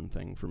important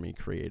thing for me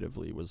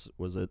creatively. Was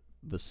it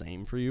the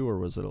same for you, or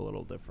was it a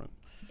little different?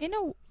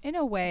 In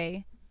a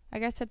way, I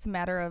guess it's a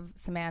matter of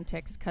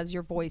semantics, because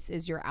your voice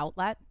is your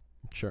outlet.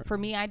 Sure. For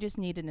me, I just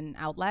needed an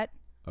outlet.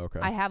 Okay.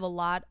 I have a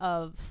lot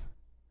of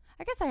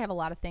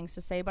things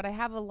to say, but I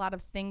have a lot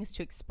of things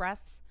to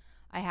express.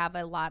 I have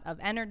a lot of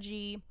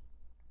energy,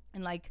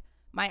 and like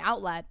my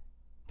outlet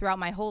throughout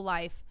my whole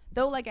life,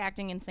 though like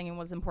acting and singing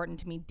was important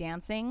to me,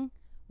 dancing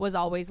was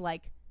always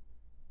like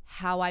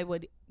how I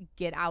would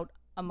get out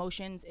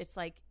emotions. It's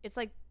like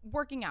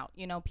working out,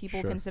 you know,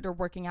 people Sure. consider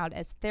working out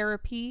as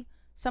therapy.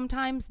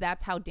 Sometimes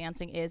that's how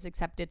dancing is,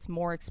 except it's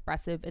more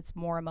expressive, it's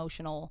more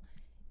emotional.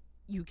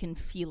 You can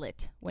feel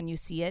it when you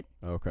see it.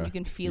 Okay. You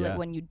can feel it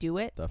when you do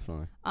it.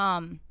 Definitely.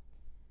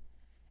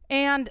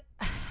 And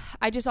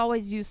I just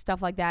always use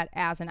stuff like that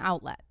as an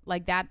outlet.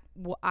 Like that,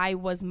 I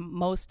was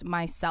most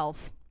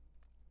myself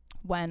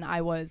when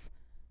I was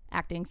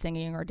acting,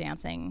 singing, or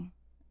dancing,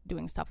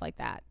 doing stuff like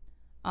that.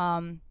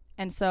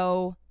 And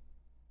so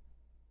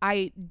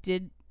I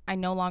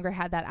no longer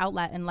had that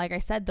outlet. And like I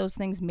said, those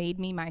things made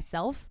me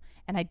myself,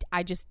 and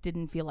I just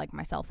didn't feel like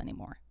myself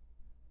anymore.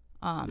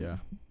 Yeah.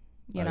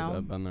 You know?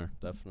 I've been there,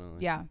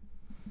 definitely. Yeah.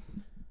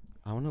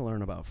 I want to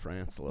learn about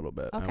France a little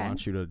bit. Okay. I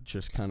want you to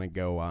just kind of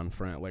go on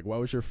France. Like, what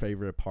was your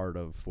favorite part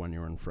of when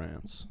you were in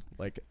France?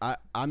 Like,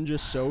 I'm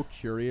just so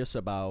curious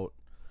about,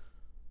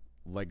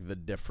 like, the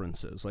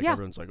differences. Like,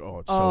 everyone's like, oh,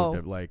 it's so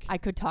different. Like, I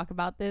could talk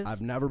about this.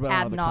 I've never been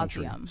out of the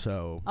country,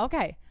 so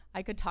okay,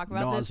 I could talk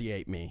about this.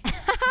 nauseate me.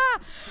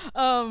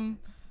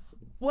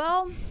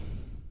 Well,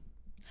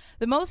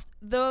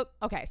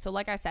 okay, so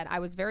like I said, I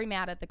was very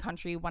mad at the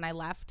country when I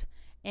left,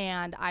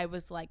 and I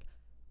was like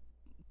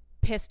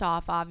pissed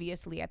off,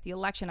 obviously, at the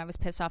election. I was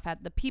pissed off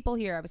at the people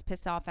here. I was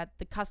pissed off at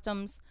the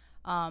customs.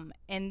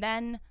 And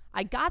then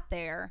I got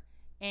there,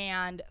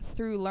 and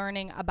through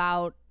learning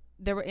about,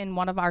 in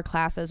one of our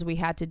classes, we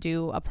had to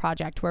do a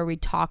project where we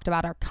talked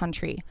about our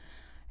country.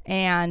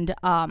 And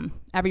some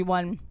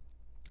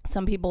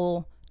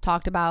people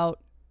talked about,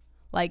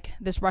 like,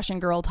 this Russian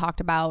girl talked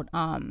about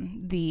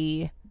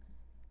what's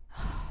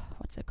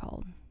it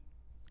called?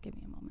 Give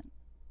me a moment.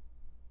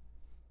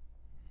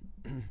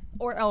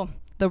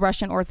 The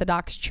Russian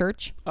Orthodox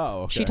Church.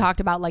 Oh, okay. She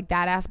talked about like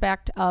that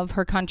aspect of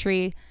her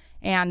country,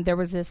 and there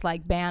was this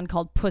like band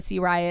called Pussy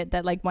Riot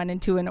that like went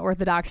into an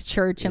Orthodox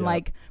church and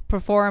like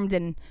performed,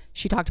 and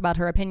she talked about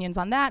her opinions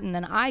on that. And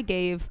then I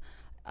gave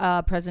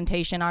a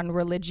presentation on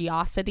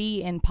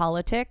religiosity in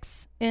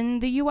politics in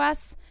the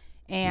U.S.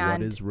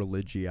 And what is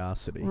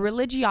religiosity?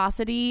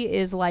 Religiosity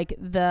is like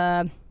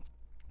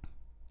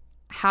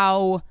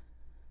how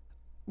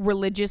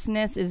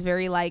religiousness is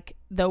very like,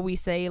 though we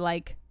say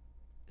like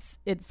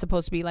it's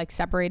supposed to be like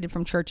separated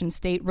from church and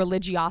state,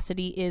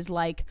 religiosity is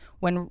like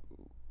when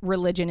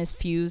religion is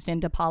fused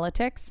into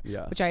politics,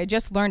 which I had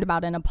just learned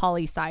about in a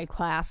poli-sci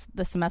class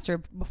the semester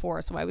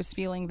before, so I was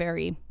feeling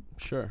very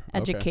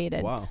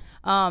educated. Okay.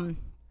 Wow.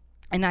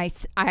 And I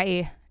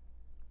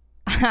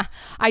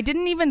I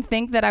didn't even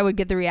think that I would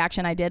get the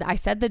reaction I did. I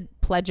said the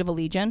Pledge of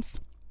Allegiance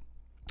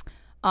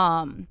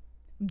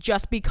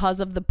just because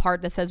of the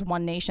part that says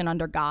one nation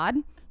under God,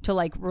 to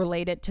like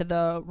relate it to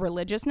the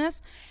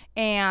religiousness.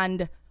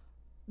 And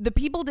the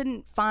people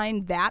didn't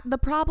find that the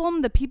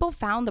problem. The people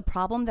found the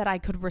problem that I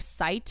could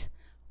recite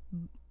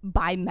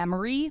by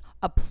memory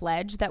a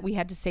pledge that we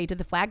had to say to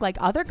the flag. Like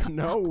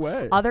no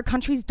way. Other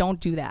countries don't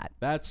do that.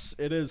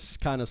 It is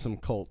kind of some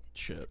cult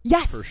shit.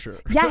 Yes. For sure.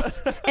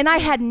 Yes. And I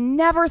had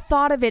never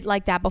thought of it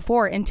like that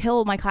before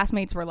until my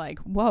classmates were like,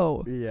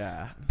 whoa.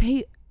 Yeah.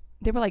 They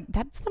were like,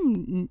 that's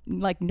some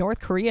like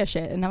North Korea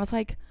shit. And I was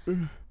like,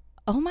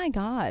 oh my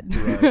God.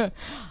 Right.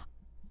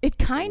 It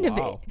kind of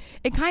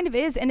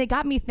is. And it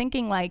got me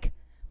thinking, like,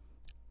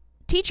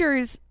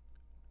 teachers,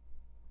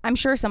 I'm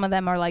sure some of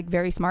them are like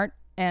very smart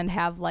and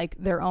have like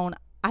their own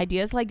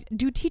ideas. Like,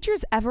 do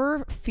teachers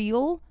ever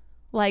feel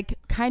like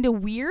kind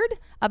of weird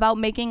about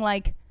making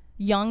like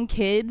young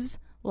kids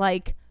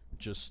like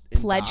just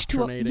pledge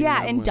to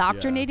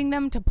indoctrinating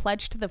them to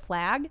pledge to the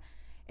flag?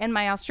 And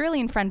my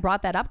Australian friend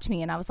brought that up to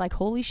me, and I was like,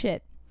 holy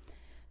shit.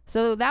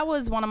 So that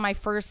was one of my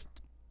first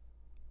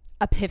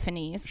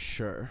epiphanies.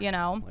 Sure. You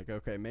know? Like,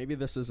 okay, maybe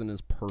this isn't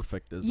as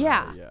perfect as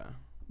yeah.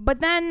 But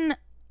then,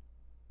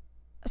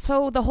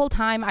 so the whole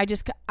time I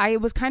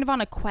was kind of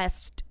on a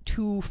quest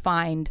to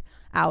find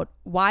out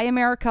why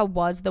America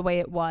was the way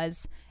it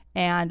was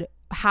and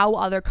how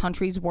other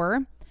countries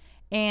were.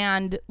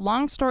 And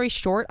long story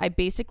short, I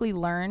basically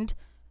learned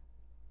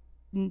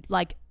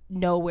like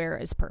nowhere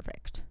is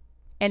perfect.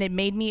 And it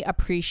made me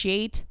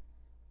appreciate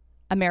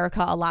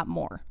America a lot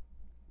more.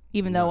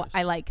 Even though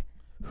I like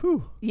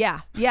Whew.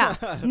 Yeah.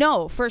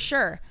 No, for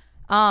sure.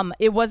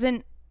 It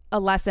wasn't a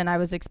lesson I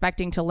was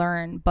expecting to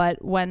learn,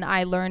 but when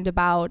I learned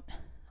about,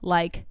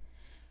 like,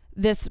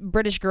 this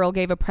British girl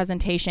gave a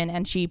presentation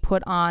and she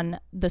put on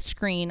the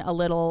screen a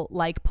little,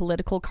 like,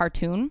 political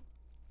cartoon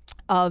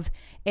of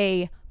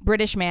a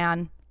British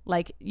man,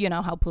 like, you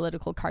know how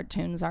political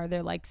cartoons are.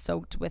 They're, like,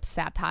 soaked with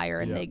satire,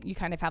 and you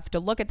kind of have to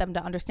look at them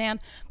to understand.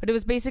 But it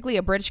was basically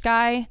a British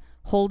guy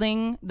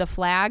holding the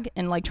flag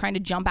and, like, trying to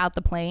jump out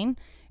the plane,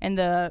 and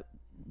the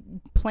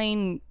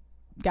plane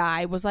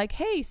guy was like,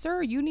 "Hey,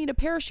 sir, you need a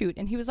parachute."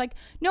 And he was like,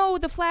 "No,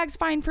 the flag's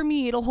fine for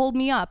me. It'll hold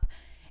me up."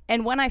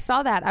 And when I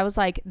saw that, I was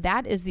like,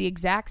 that is the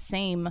exact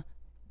same,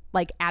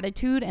 like,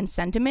 attitude and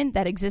sentiment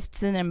that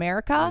exists in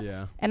America.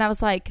 Yeah. And I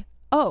was like,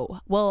 oh,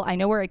 well, I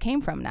know where it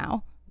came from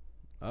now.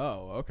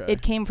 Oh, okay.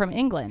 It came from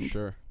England.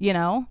 Sure. You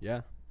know?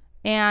 Yeah.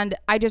 And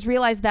I just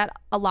realized that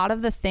a lot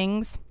of the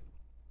things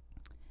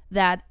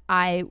that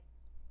I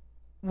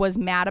was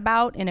mad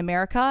about in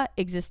America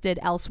existed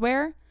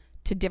elsewhere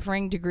to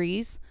differing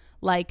degrees.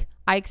 Like,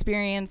 I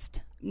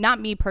experienced, not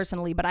me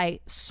personally, but I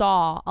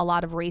saw a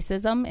lot of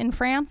racism in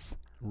France.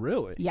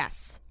 Really?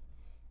 Yes,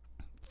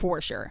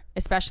 for sure.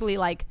 Especially,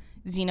 like,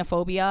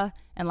 xenophobia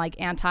and, like,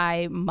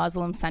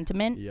 anti-Muslim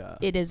sentiment. Yeah.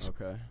 It is,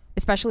 okay.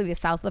 especially the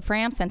south of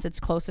France, since it's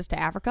closest to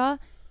Africa,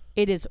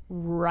 it is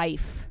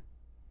rife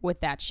with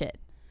that shit.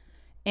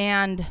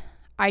 And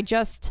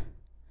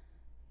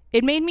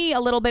it made me a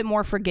little bit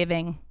more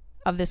forgiving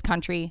of this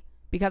country,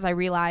 because I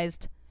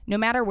realized no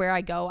matter where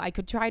I go, I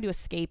could try to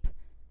escape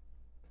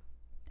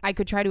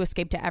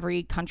to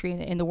every country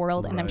in the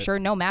world. And I'm sure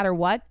no matter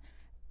what,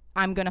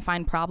 I'm going to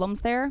find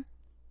problems there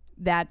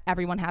that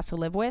everyone has to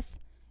live with.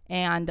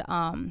 And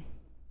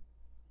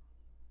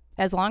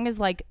as long as,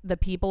 like, the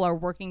people are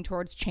working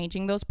towards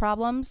changing those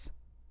problems,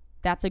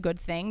 that's a good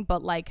thing.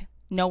 But, like,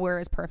 nowhere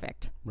is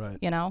perfect. Right.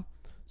 You know?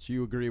 So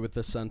you agree with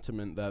the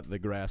sentiment that the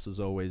grass is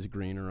always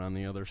greener on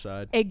the other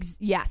side?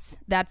 Yes,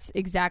 that's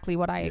exactly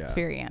what I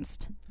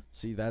experienced.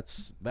 See,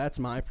 that's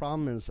my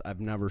problem, is I've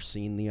never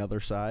seen the other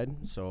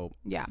side. So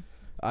Yeah.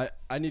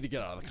 I need to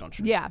get out of the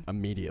country. Yeah.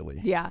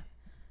 Immediately. Yeah.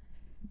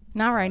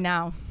 Not right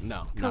now.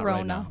 No, not Corona.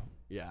 right now.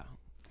 Yeah.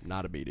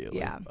 Not immediately.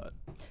 Yeah. But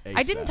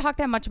I didn't ASAP. talk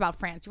that much about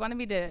France. You wanted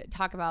me to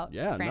talk about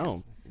Yeah,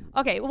 France? No.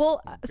 Okay,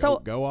 well,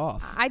 Go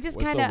off. I just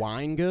Was kinda- the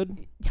wine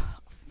good?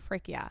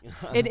 frick yeah.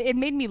 It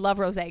made me love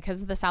rosé,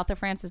 because the south of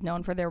France is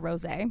known for their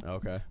rosé.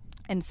 Okay.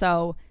 And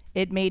so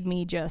it made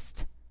me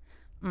just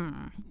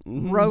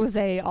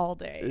rosé all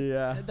day.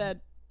 Yeah. That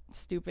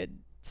stupid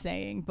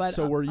saying. But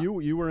So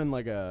you were in,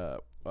 like, a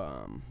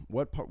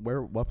what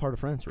part of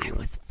France were you I in?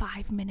 was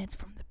 5 minutes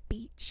from the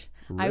beach.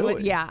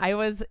 Really? I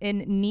was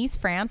in Nice,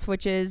 France,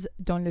 which is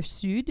dans le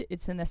sud.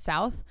 It's in the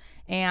south,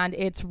 and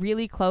it's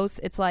really close.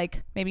 It's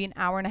like maybe an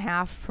hour and a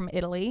half from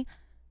Italy,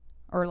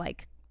 or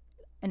like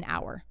an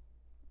hour.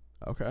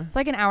 Okay. It's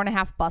like an hour and a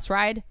half bus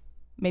ride,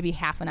 maybe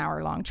half an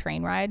hour long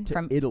train ride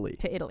from Italy.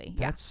 to Italy.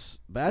 That's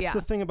Yeah.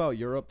 the thing about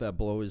Europe that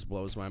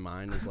blows my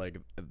mind, is, like,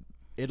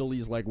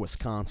 Italy's like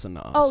Wisconsin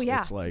to us. Oh, yeah.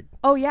 It's like,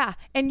 Oh yeah,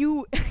 and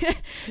you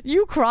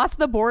you cross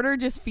the border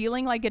just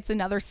feeling like it's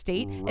another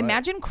state. Right.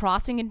 Imagine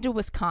crossing into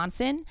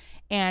Wisconsin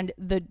and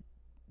the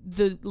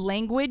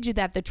language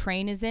that the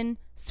train is in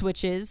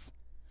switches.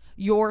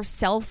 Your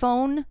cell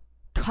phone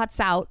cuts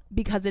out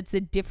because it's a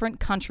different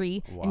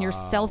country, and your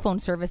cell phone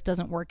service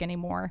doesn't work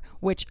anymore,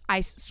 which I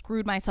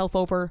screwed myself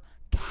over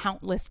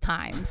countless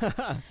times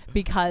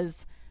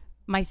because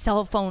my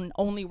cell phone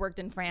only worked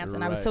in France,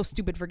 and I was Right. so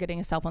stupid for getting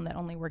a cell phone that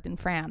only worked in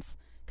France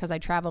because I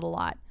traveled a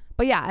lot.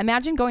 But yeah,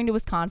 imagine going to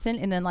Wisconsin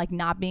and then, like,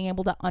 not being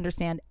able to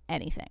understand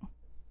anything.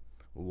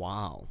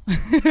 wow.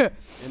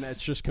 And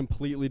it's just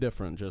completely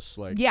different, just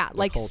like Yeah, the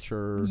like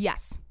culture.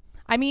 Yes,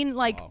 I mean,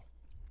 like, Wow.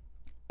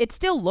 it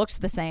still looks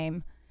the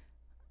same,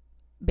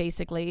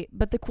 basically.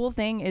 But the cool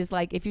thing is,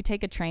 like, if you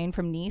take a train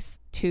from Nice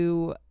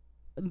to,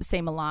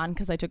 say, Milan,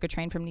 because I took a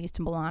train from Nice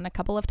to Milan a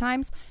couple of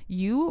times,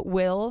 you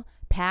will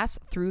pass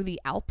through the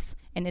Alps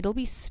and it'll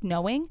be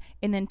snowing,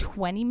 and then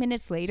 20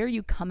 minutes later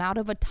you come out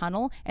of a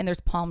tunnel and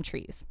there's palm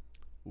trees.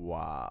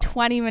 Wow.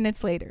 20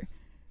 minutes later.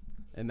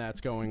 And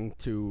that's going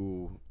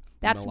to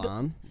That's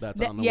Milan? That's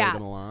Th- on the yeah. way to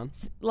Milan?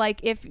 Like,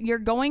 if you're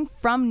going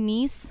from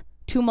Nice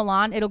to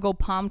Milan, it'll go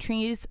palm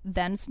trees,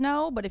 then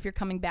snow. But if you're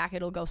coming back,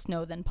 it'll go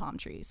snow, then palm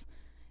trees.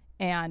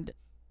 And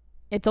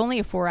it's only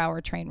a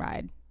 4-hour train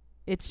ride.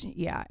 It's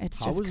How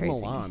just was crazy.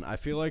 Milan? I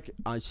feel like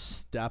I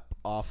step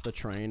off the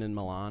train in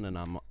Milan and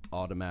I'm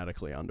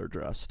automatically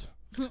underdressed.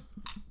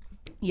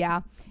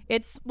 Yeah.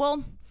 It's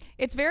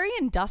very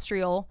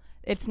industrial.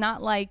 It's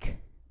not like,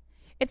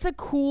 it's a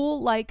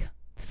cool, like,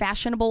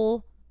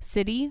 fashionable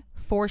city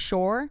for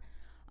sure.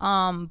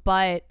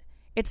 But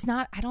it's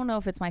not, I don't know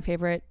if it's my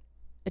favorite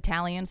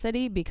Italian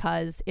city,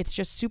 because it's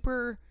just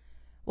super,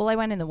 well, I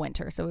went in the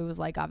winter, so it was,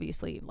 like,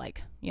 obviously,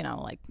 like, you know,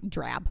 like,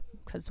 drab,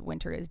 because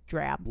winter is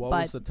drab. What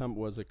but was the temp?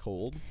 Was it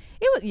cold?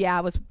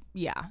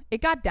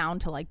 it got down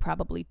to, like,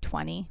 probably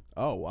 20.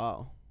 Oh,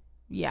 wow.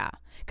 Yeah,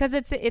 because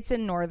it's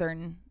in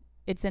northern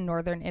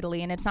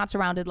Italy, and it's not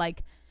surrounded,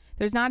 like,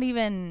 there's not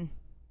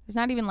There's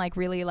not even like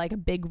really like a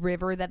big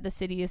river that the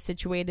city is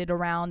situated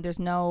around. There's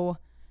no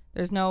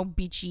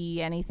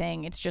beachy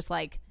anything. It's just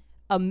like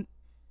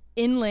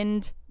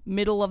inland,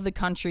 middle of the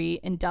country,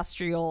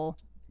 industrial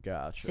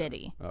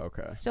city.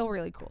 Okay. Still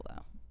really cool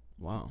though.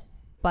 Wow.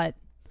 But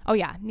oh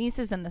yeah, Nice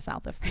is in the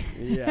south of France.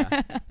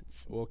 Yeah.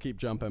 We'll keep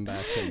jumping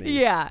back to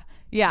Nice.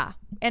 Yeah.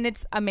 And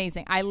it's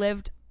amazing.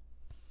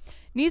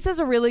 Nice is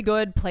a really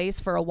good place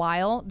for a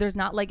while. There's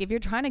not like, if you're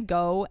trying to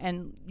go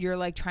and you're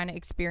like trying to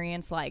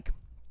experience like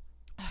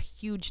a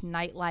huge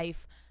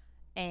nightlife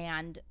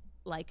and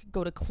like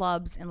go to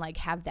clubs and like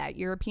have that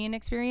European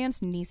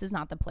experience, Nice is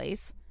not the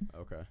place.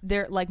 Okay.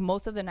 There, like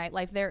most of the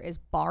nightlife there is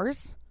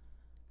bars.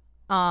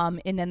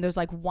 And then there's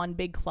like one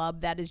big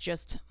club that is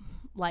just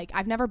like,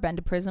 I've never been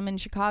to Prism in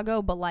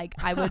Chicago, but like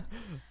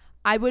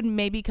I would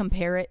maybe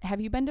compare it.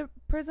 Have you been to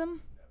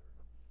Prism?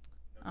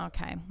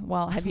 Okay.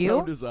 Well, have you?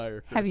 No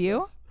desire. Have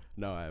you?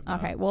 No, I have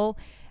not. Okay. Well,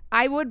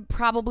 I would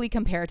probably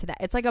compare it to that.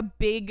 It's like a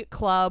big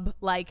club,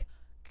 like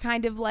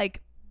kind of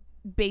like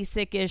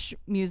basic-ish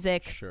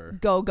music. Sure.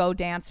 Go-go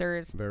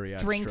dancers. Very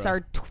extra. Drinks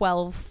are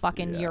 12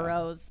 fucking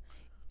euros.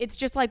 It's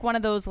just like one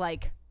of those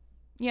like,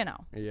 you know.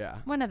 Yeah.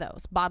 One of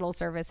those bottle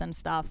service and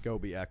stuff. Go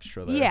be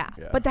extra there. Yeah.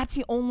 But that's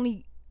the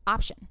only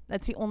option.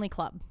 That's the only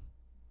club.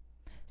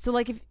 So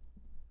like if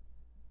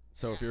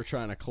you're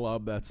trying to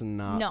club, that's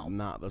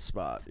not the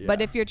spot. Yeah.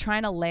 But if you're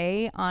trying to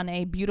lay on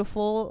a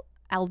beautiful,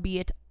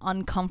 albeit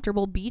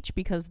uncomfortable beach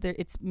because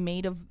it's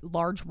made of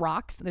large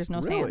rocks, there's no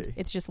sand.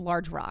 It's just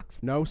large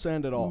rocks. No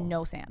sand at all.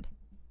 No sand.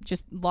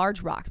 Just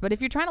large rocks. But if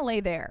you're trying to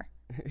lay there,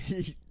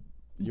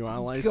 you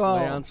want to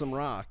lay on some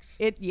rocks.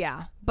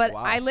 But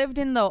wow. I lived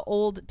in the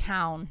old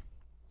town.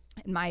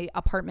 And my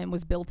apartment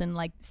was built in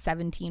like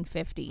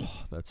 1750.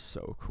 Oh, that's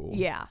so cool.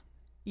 Yeah.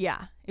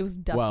 It was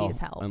dusty as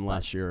hell.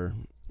 Unless you're,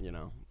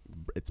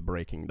 it's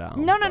breaking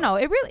down. No.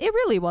 It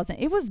really wasn't.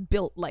 It was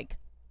built like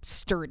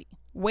sturdy,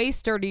 way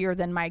sturdier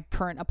than my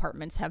current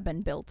apartments have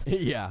been built.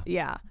 Yeah.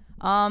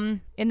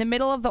 In the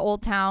middle of the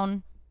old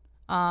town,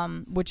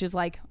 which is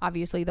like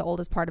obviously the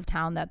oldest part of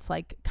town. That's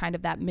like kind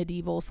of that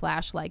medieval /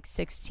 like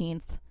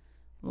 16th,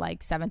 like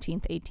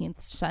 17th, 18th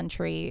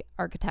century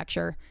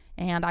architecture.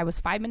 And I was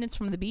 5 minutes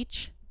from the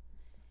beach.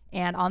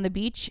 And on the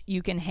beach,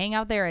 you can hang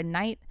out there at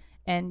night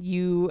and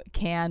you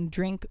can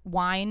drink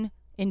wine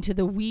into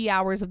the wee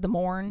hours of the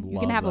morn. You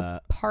can have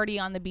a party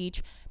on the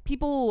beach.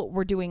 People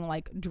were doing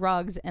like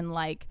drugs and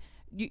like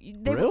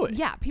really?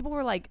 Yeah, people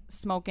were like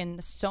smoking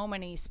so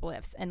many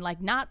spliffs and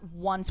like not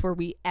once were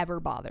we ever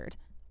bothered.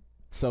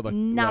 So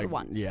not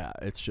once. Yeah,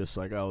 it's just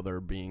like, oh,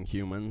 they're being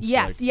humans.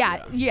 Yes,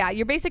 like, yeah.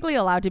 You're basically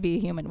allowed to be a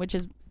human, which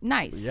is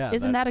nice. Yeah,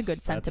 isn't that a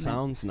good sentiment? That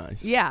sounds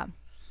nice. Yeah.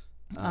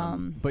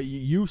 But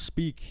you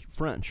speak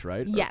French,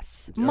 right?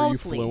 Yes, are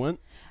mostly. You fluent?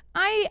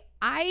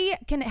 I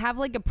can have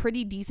like a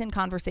pretty decent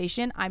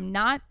conversation. I'm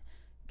not.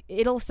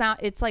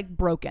 It's like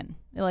broken.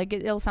 Like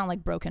it'll sound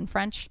like broken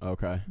French.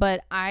 Okay.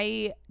 But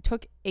I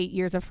took 8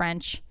 years of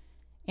French,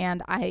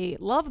 and I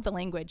love the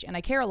language, and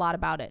I care a lot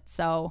about it.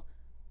 So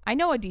I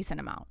know a decent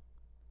amount.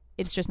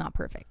 It's just not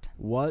perfect.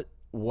 What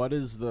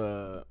is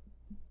the?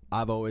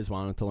 I've always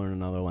wanted to learn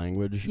another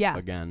language. Yeah.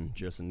 Again,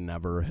 just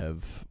never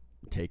have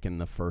taken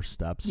the first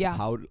steps. Yeah.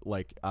 How,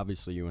 like,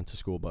 obviously you went to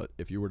school, but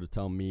if you were to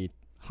tell me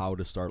how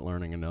to start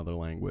learning another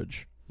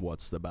language,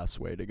 what's the best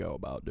way to go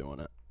about doing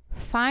it?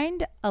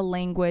 Find a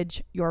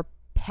language you're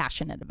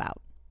passionate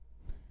about.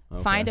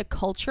 Okay. Find a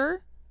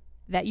culture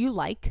that you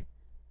like.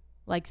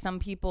 Like some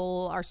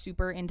people are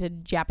super into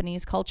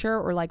Japanese culture,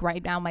 or like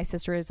right now my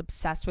sister is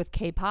obsessed with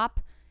K-pop.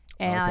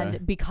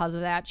 And because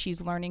of that,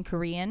 she's learning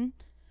Korean.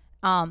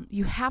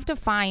 You have to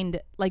find,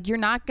 like, you're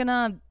not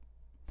gonna,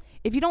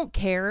 if you don't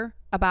care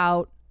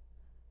about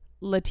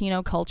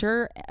Latino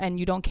culture and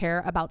you don't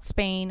care about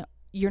Spain,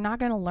 you're not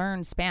gonna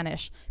learn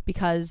Spanish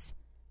because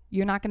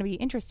you're not gonna be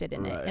interested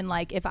in it. And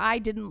like, if I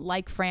didn't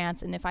like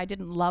France and if I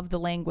didn't love the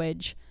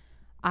language,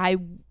 I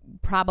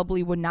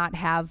probably would not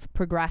have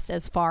progressed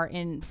as far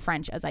in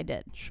French as I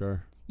did.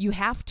 Sure. You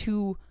have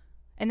to,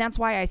 and that's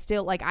why I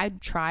still, like, I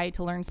try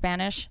to learn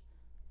Spanish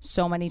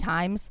so many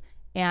times,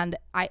 and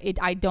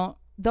I don't,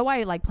 though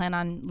I like plan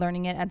on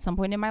learning it at some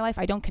point in my life,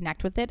 I don't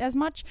connect with it as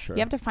much. Sure.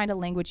 You have to find a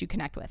language you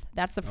connect with.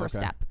 That's the first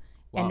step.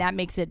 Wow. And that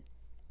makes it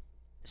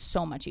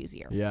so much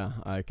easier. Yeah,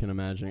 I can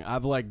imagine.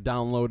 I've like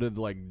downloaded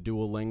like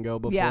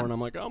Duolingo before, and I'm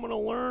like, I'm gonna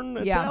learn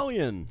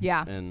Italian.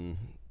 Yeah. And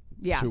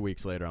 2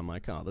 weeks later, I'm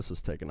like, oh, this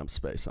is taking up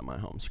space on my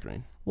home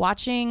screen.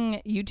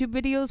 Watching YouTube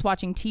videos,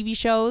 watching TV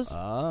shows,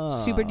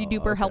 super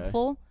duper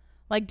helpful.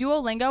 Like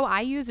Duolingo, I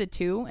use it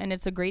too, and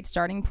it's a great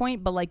starting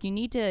point, but like you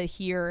need to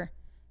hear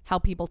how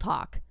people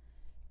talk.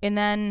 And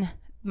then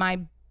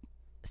my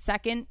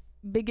second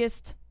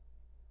biggest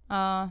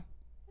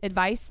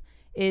advice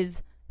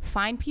is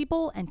find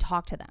people and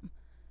talk to them.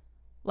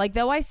 Like,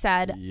 though I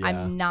said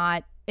I'm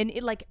not, and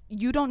it, like,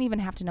 you don't even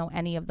have to know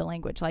any of the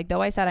language. Like,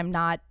 though I said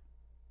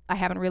I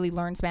haven't really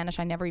learned Spanish.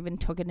 I never even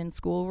took it in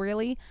school,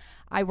 really.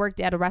 I worked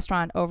at a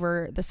restaurant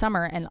over the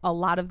summer, and a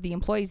lot of the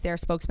employees there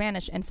spoke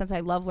Spanish. And since I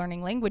love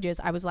learning languages,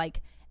 I was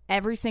like,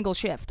 every single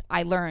shift,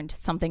 I learned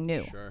something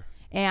new. Sure.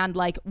 And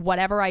like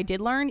whatever I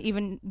did learn,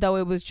 even though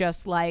it was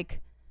just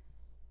like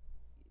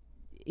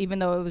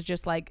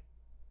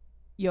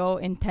yo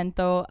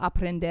intento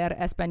aprender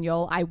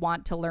español, I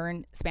want to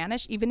learn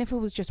Spanish, even if it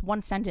was just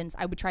one sentence,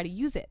 I would try to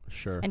use it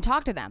Sure. and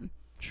talk to them.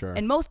 Sure.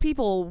 And most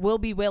people will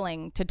be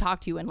willing to talk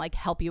to you and like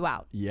help you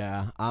out.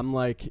 Yeah, I'm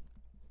like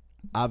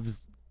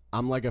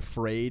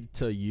afraid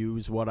to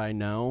use what I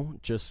know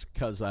just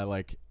because I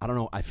don't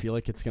know, I feel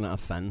like it's gonna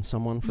offend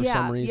someone for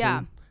some reason.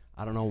 Yeah.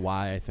 I don't know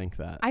why I think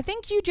that. I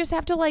think you just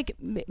have to like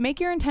make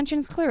your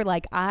intentions clear.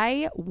 Like,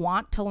 I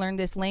want to learn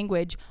this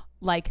language.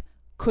 Like,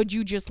 could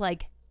you just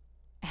like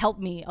help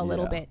me a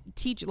little bit?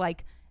 Teach,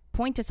 like,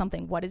 point to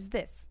something. What is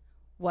this?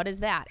 What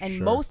is that? And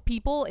Sure. most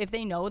people, if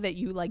they know that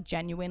you like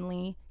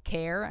genuinely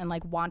care and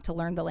like want to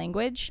learn the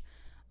language,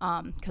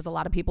 because a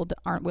lot of people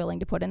aren't willing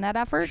to put in that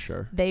effort,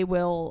 Sure. they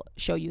will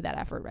show you that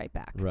effort right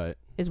back. Right.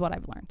 Is what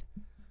I've learned.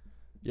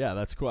 Yeah,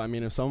 that's cool. I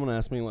mean, if someone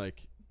asked me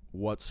like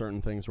what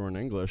certain things were in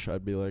English,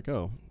 I'd be like,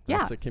 oh,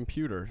 that's a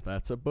computer.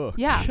 That's a book.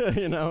 Yeah.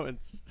 You know,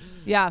 it's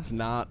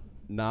not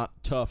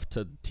tough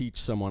to teach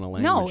someone a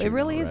language. No, it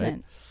really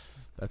isn't.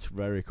 That's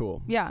very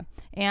cool. Yeah.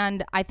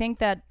 And I think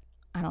that,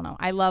 I don't know,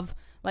 I love,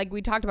 like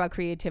we talked about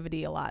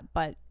creativity a lot,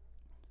 but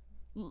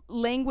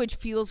language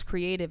feels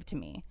creative to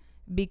me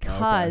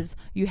because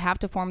you have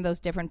to form those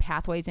different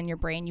pathways in your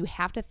brain. You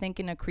have to think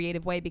in a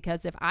creative way,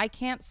 because if I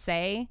can't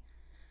say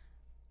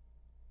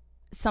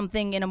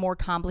something in a more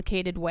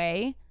complicated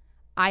way,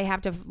 I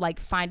have to like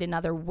find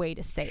another way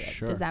to say it.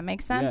 Sure. Does that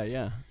make sense?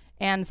 Yeah.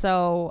 And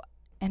so,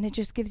 and it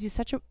just gives you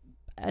such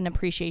an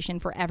appreciation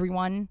for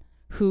everyone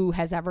who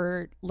has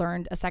ever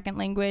learned a second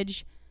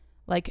language.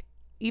 Like,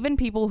 even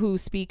people who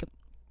speak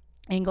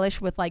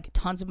English with like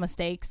tons of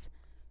mistakes,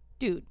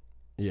 dude,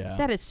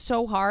 that is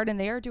so hard, and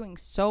they are doing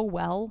so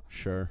well.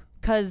 Sure.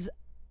 Because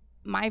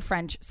my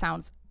French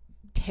sounds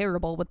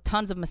terrible with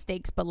tons of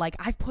mistakes, but like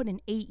I've put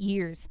in 8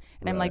 years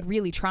and I'm like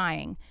really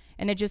trying,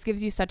 and it just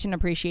gives you such an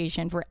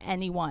appreciation for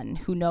anyone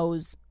who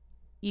knows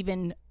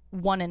even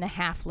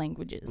 1.5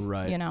 languages.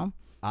 Right. You know,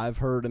 I've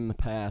heard in the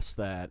past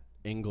that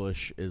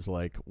English is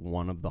like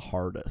one of the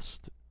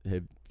hardest.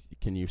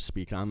 Can you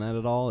speak on that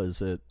at all?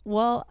 Is it?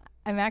 Well,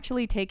 I'm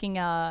actually taking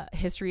a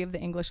history of the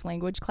English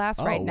language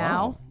class right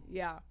now.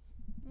 Yeah.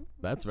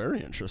 That's very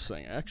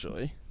interesting,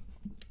 actually.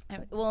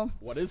 Well,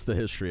 what is the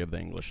history of the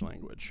English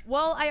language?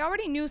 Well, I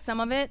already knew some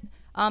of it.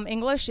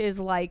 English is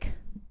like,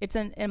 it's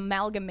an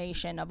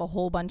amalgamation of a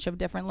whole bunch of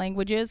different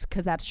languages,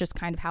 because that's just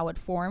kind of how it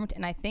formed.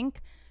 And I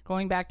think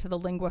going back to the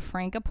lingua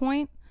franca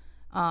point,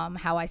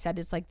 how I said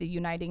it's like the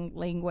uniting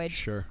language.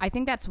 Sure. I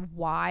think that's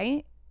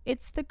why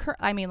it's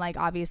I mean, like,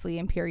 obviously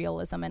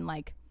imperialism and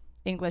like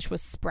English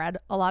was spread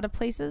a lot of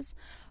places,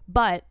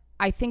 but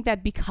I think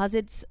that because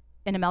it's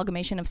an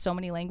amalgamation of so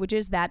many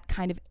languages, that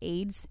kind of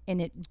aids in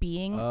it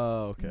being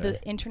the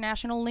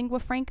international lingua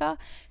franca,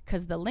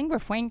 because the lingua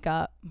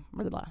franca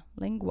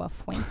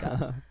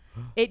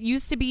it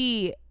used to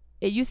be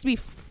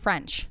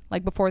French,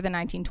 like before the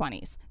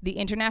 1920s. The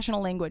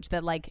international language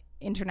that like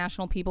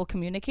international people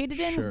communicated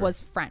in was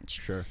French.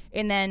 Sure.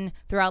 And then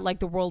throughout like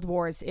the world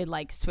wars, it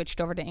like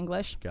switched over to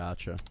English.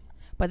 Gotcha.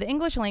 But the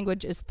English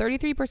language is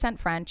 33%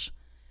 French,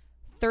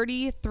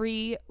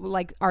 33,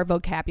 like our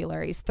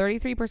vocabulary is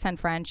 33%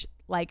 French,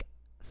 like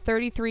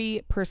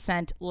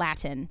 33%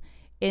 Latin,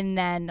 and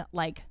then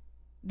like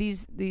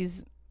these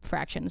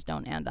fractions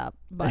don't end up,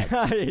 but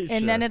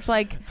and then it's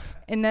like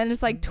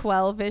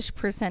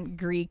 12ish%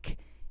 Greek,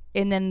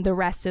 and then the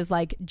rest is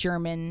like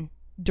German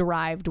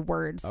derived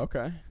words.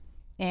 Okay.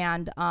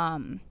 And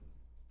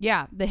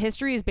the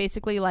history is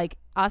basically like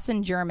us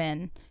and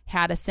German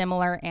had a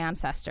similar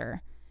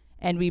ancestor,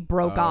 and we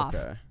broke off,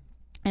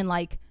 and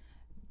like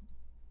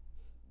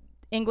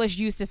English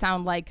used to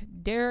sound like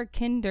der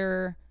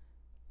Kinder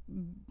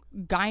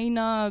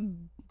Geina,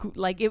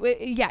 like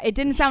it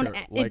didn't sound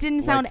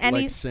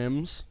any like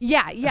Sims.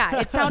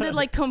 It sounded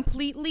like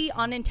completely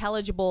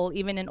unintelligible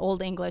even in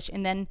Old English.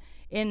 And then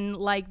in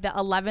like the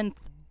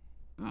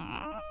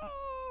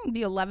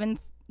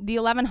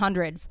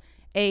 1100s,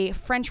 a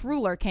French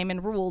ruler came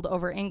and ruled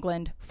over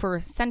England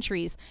for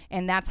centuries,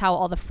 and that's how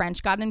all the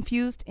French got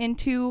infused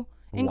into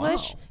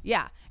English. Wow.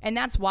 Yeah. And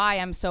that's why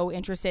I'm so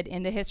interested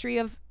in the history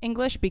of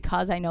English,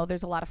 because I know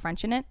there's a lot of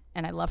French in it,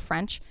 and I love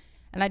French,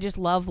 and I just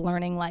love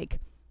learning like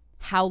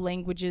how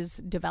languages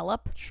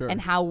develop and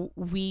how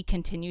we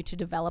continue to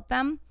develop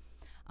them.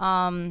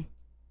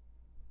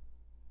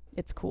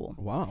 It's cool.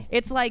 Wow.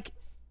 It's like,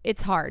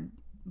 it's hard,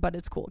 but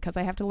it's cool because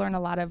I have to learn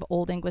a lot of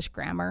Old English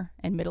grammar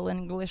and Middle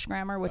English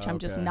grammar, which I'm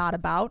just not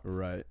about.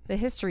 Right. The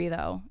history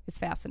though is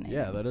fascinating.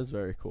 Yeah, that is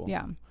very cool.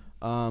 Yeah.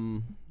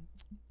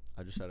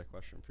 I just had a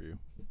question for you,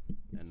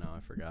 and now I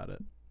forgot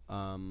it.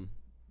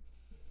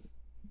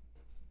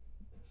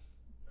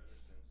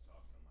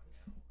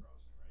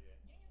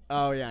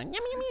 Oh yeah.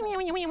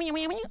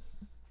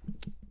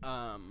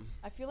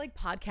 I feel like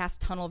podcast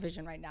tunnel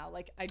vision right now.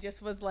 Like I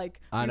just was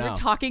like, I we know. were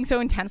talking so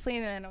intensely,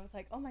 and then I was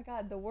like, oh my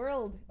god, the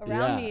world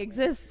around me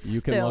exists.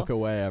 You can still. look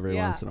away every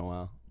once in a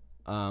while.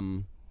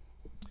 Oh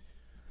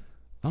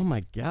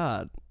my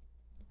god.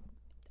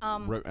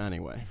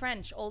 Anyway.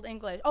 French, Old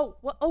English.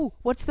 Oh,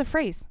 what's the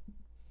phrase?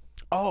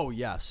 Oh,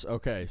 yes.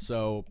 Okay.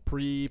 So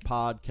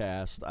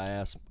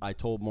pre-podcast, I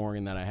told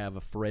Morgan that I have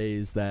a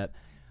phrase that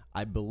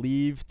I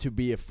believe to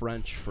be a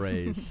French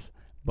phrase,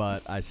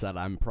 but I said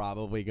I'm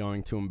probably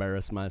going to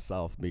embarrass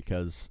myself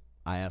because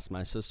I asked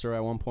my sister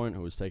at one point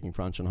who was taking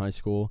French in high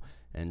school,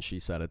 and she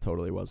said it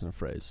totally wasn't a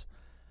phrase.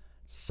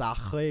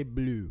 Sacre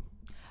bleu.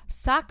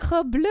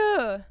 Sacre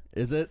bleu.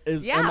 Is it?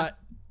 Yeah.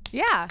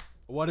 Yeah.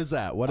 What is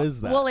that? What is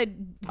that? Well,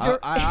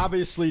 I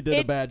obviously did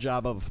a bad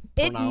job of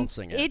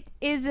pronouncing it. It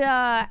is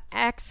a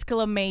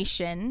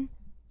exclamation,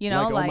 like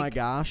oh my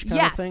gosh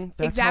kind of thing?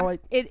 That's exactly.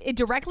 It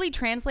directly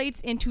translates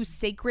into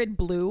sacred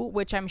blue,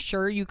 which I'm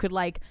sure you could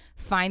like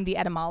find the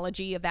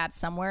etymology of that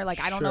somewhere.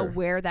 Like I don't know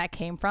where that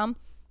came from.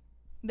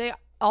 They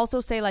also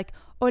say like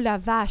oh la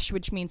vache,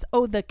 which means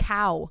oh the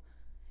cow,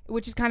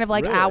 which is kind of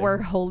like our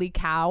holy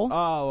cow.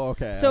 Oh,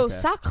 okay. So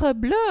sacre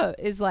bleu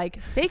is like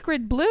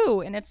sacred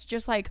blue, and it's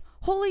just like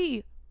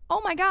holy, oh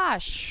my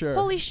gosh,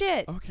 holy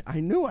shit. Okay, I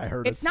knew I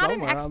heard it's not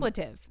an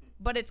expletive,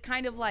 but it's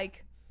kind of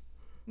like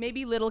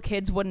maybe little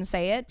kids wouldn't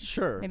say it.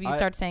 Sure. Maybe you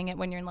start saying it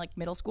when you're in like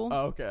middle school.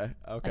 Oh, okay.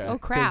 Like, oh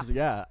crap.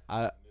 Yeah,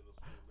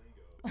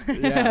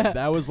 yeah,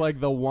 that was like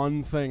the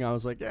one thing I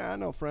was like, yeah, I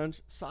know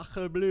French.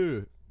 Sacre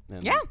bleu.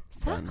 And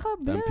sacre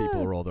bleu. Then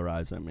people roll their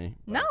eyes at me.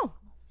 No.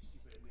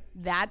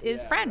 That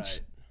is French.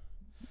 Right.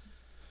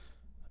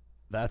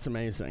 That's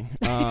amazing.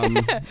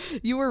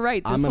 You were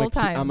right this whole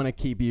time. I'm going to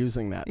keep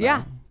using that now.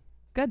 Yeah.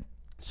 Good.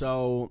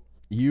 So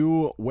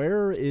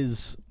where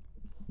is,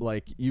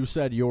 like, you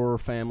said your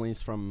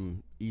family's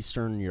from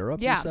Eastern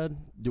Europe, yeah. You said?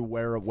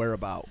 Where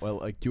about? Well,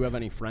 like, do you have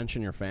any French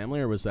in your family,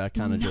 or was that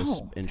kind of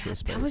just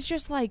interest-based? That was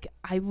just like,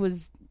 that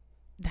was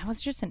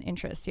just an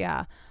interest,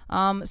 yeah.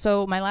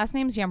 So my last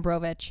name's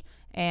Jambrovic,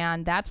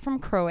 and that's from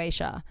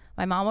Croatia.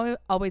 My mom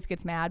always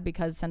gets mad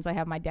because since I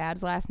have my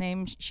dad's last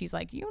name, she's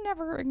like, you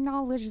never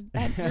acknowledge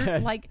that you're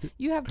like,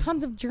 you have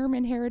tons of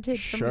German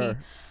heritage from me.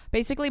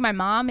 Basically, my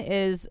mom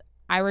is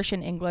Irish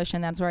and English,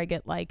 and that's where I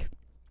get like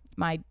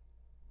my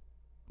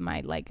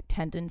like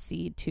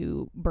tendency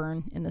to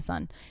burn in the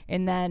sun.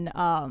 And then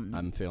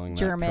I'm feeling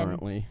German. That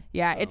currently.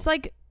 Yeah, it's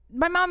like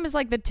my mom is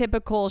like the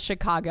typical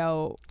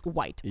Chicago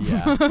white.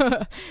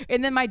 Yeah.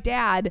 And then my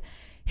dad,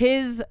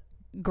 his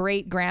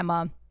great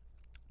grandma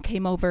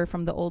came over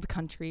from the old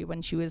country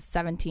when she was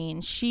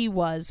 17. She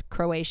was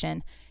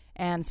Croatian.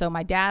 And so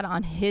my dad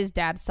on his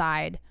dad's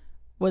side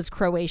was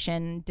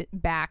Croatian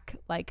back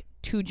like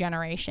 2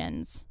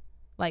 generations,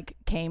 like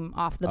came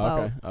off the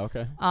boat.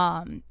 Okay.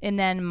 And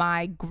then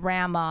my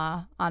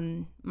grandma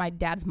on my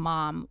dad's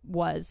mom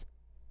was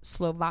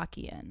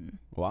Slovakian.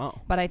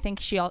 Wow. But I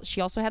think she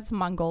also had some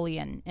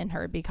Mongolian in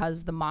her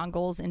because the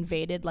Mongols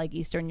invaded like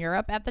Eastern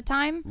Europe at the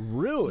time.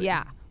 Really?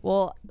 Yeah.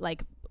 Well,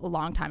 like a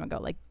long time ago,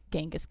 like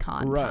Genghis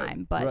Khan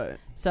time. But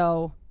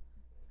so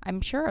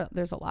I'm sure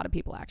there's a lot of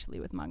people actually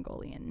with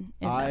Mongolian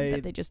in them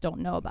that they just don't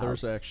know about.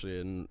 There's actually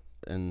an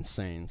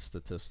insane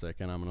statistic,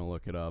 and I'm going to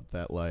look it up,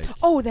 that like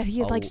that he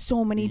has like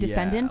so many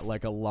descendants.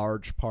 Like a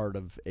large part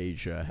of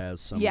Asia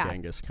has some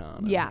Genghis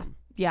Khan.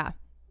 Yeah.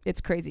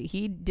 It's crazy.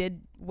 He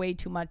did way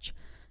too much.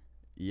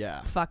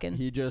 Yeah. Fucking.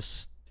 He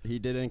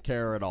didn't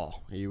care at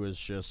all. He was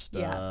just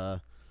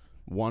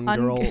one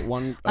girl,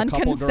 a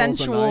couple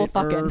girls a night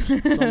fucking. or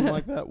something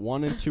like that.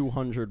 1 in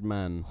 200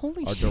 men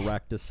Holy are shit.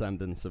 direct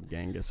descendants of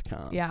Genghis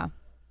Khan. Yeah.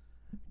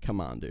 Come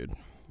on, dude.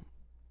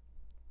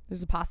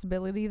 There's a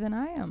possibility that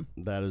I am.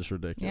 That is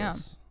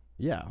ridiculous.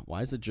 Yeah.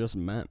 Why is it just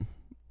men?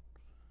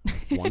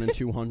 1 in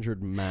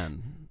 200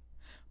 men.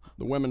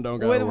 The women don't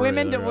got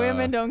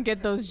women don't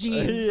get those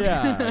genes.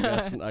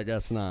 Yeah, I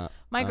guess not.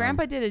 My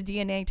grandpa did a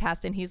DNA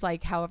test, and he's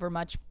like however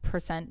much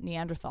 %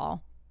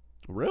 Neanderthal.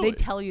 Really? They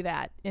tell you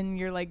that in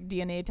your like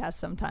DNA test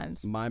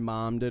sometimes. My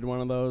mom did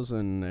one of those,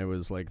 and it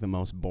was like the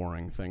most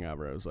boring thing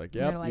ever. It was like,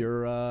 yep,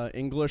 you're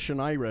English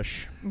and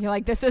Irish. You're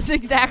like, this is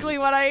exactly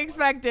what I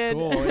expected.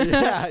 Cool.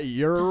 Yeah,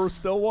 you're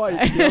still white.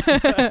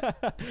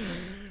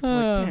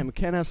 Like, damn, we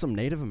can't have some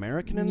Native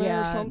American in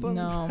there or something?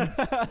 No.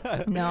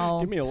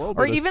 Give me a little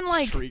or bit even of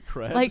like, street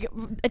cred. like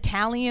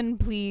Italian,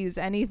 please,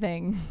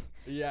 anything.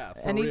 Yeah,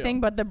 for anything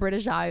real. but the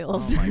British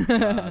Isles. Oh my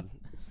God.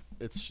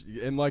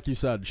 And like you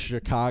said,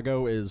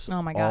 Chicago is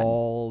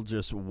all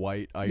just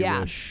white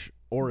Irish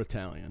or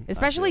Italian,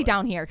 especially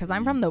down here because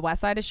I'm from the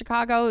west side of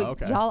Chicago.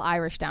 Okay. Y'all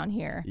Irish down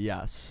here.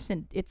 Yes,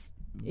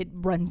 it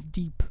runs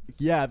deep.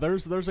 Yeah,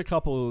 there's a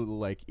couple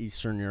like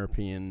Eastern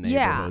European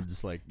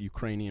neighborhoods, like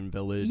Ukrainian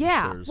Village.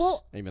 Yeah,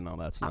 even though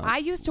that's not. I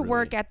used to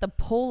work at the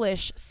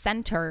Polish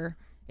Center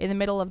in the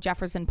middle of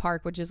Jefferson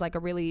Park, which is like a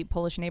really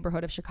Polish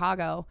neighborhood of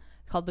Chicago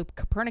called the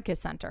Copernicus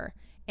Center.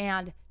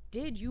 And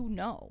did you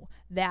know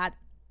that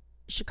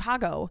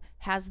Chicago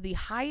has the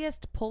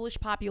highest Polish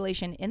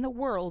population in the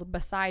world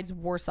besides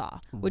Warsaw,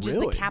 which is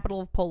the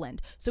capital of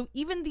Poland. So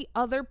even the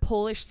other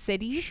Polish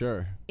cities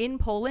in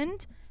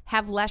Poland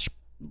have less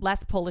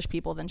Polish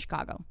people than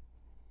Chicago.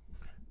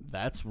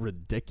 That's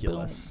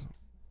ridiculous. Boom.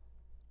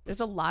 There's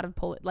a lot of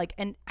Polish, like,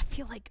 and I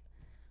feel like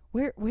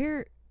where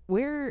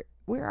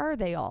are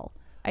they all?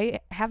 I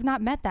have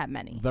not met that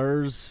many.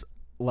 There's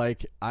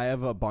like I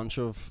have a bunch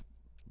of,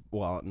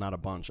 well, not a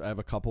bunch. I have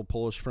a couple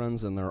Polish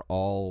friends, and they're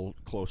all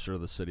closer to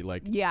the city.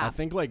 Like, Yeah. I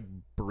think like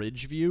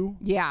Bridgeview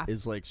Yeah.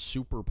 is like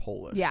super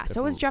Polish. Yeah. if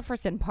So is I'm-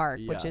 Jefferson Park,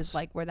 which Yes. is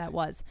like where that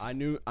was. I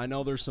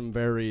know there's some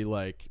very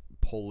like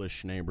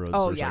Polish neighborhoods.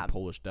 Oh, There's yeah. like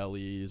Polish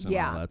delis and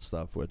Yeah. all that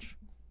stuff, which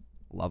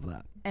love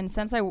that. And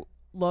since I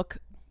look,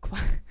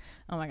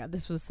 oh my God,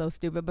 this was so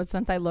stupid. But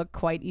since I look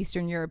quite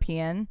Eastern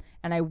European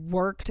and I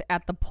worked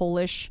at the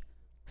Polish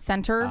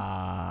center,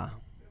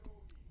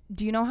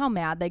 do you know how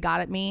mad they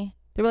got at me?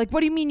 They were like, "What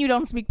do you mean you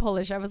don't speak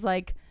Polish?" I was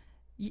like,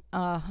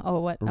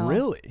 what? Oh.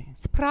 Really?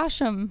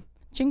 Spraszam,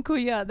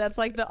 dziękuję. That's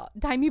like the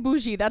daj mi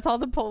buzi. That's all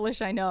the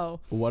Polish I know.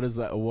 What is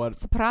that? What?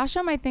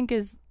 Spraszam, I think,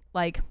 is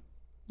like,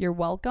 you're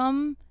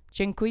welcome.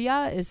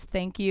 Dziękuję is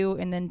thank you.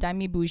 And then daj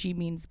mi buzi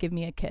means give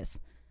me a kiss,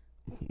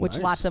 which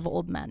Nice. lots of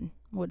old men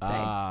would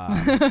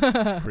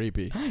say.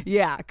 Creepy.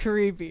 Yeah,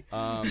 creepy.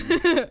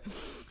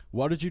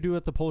 What did you do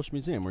at the Polish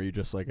Museum? Were you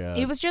just like a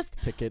It was just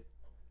ticket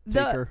the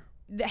taker?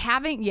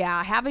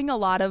 having a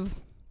lot of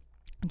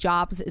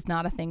jobs is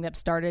not a thing that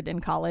started in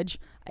college.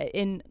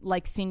 In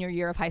like senior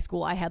year of high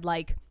school, I had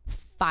like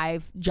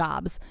 5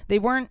 jobs. They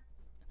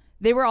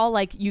were all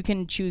like you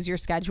can choose your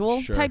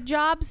schedule Sure. type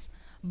jobs,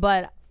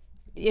 but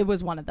it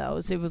was one of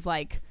those. It was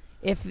like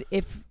if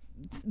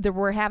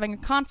we're having a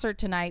concert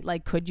tonight,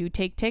 like could you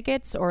take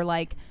tickets? Or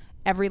like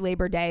every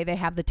Labor Day they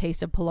have the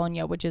Taste of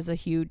Polonia, which is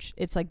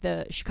it's like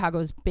the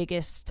Chicago's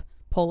biggest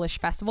Polish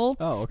festival.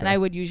 Oh, okay. And I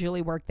would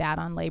usually work that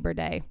on Labor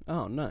Day.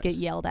 Oh, nice. Get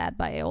yelled at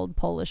by old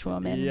Polish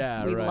women.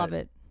 Yeah, we right. love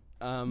it.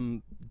 Oh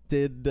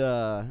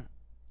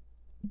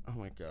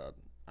my God,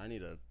 I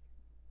need a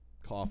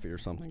coffee or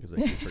something because I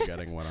keep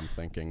forgetting what I'm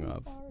thinking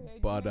of.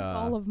 But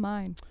all of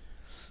mine.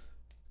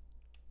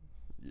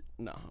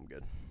 no, I'm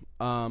good.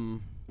 I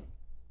don't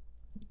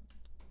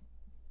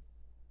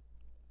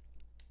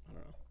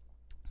know.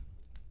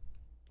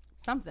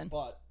 Something.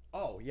 But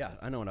oh yeah,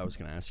 I know what I was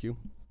gonna ask you.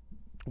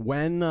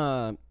 When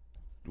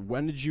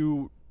did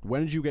you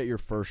get your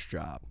first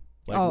job?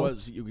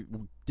 Like,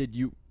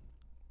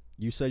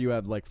 you said you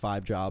had like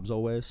 5 jobs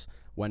always?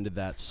 When did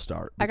that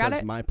start? I got Because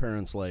it- my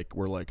parents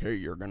were like, hey,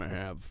 you're gonna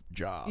have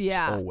jobs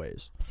Yeah.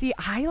 always. See,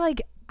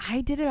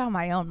 I did it on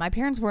my own. My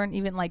parents weren't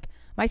even like,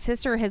 my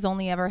sister has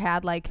only ever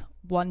had like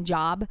one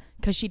job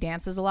because she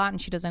dances a lot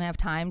and she doesn't have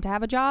time to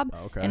have a job.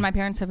 Okay. And my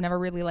parents have never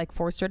really like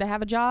forced her to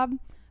have a job.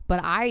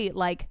 But I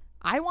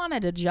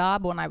wanted a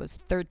job when I was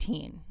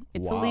 13.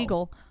 It's Wow.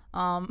 illegal.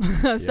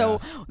 So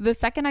the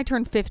second I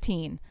turned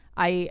 15,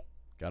 I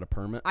Got a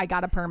permit?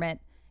 got a permit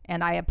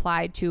and I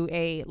applied to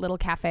a little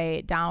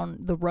cafe down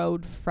the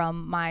road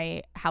from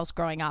my house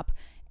growing up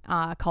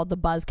called the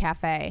Buzz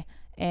Cafe.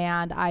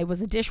 And I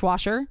was a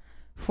dishwasher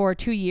for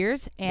 2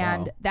 years.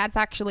 And Wow. that's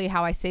actually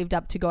how I saved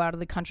up to go out of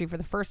the country for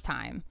the first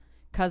time.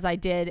 Because I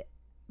did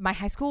my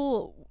high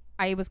school,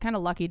 I was kind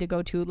of lucky to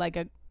go to like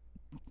a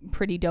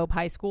pretty dope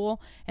high school,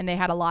 and they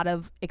had a lot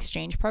of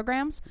exchange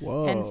programs.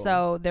 Whoa. And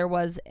so there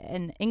was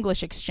an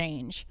English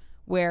exchange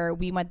where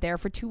we went there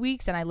for 2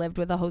 weeks and I lived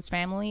with a host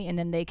family, and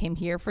then they came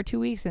here for 2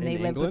 weeks and In they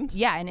lived England?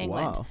 in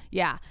England. Wow.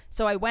 Yeah.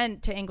 So I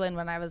went to England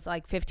when I was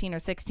like 15 or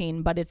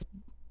 16, but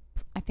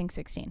I think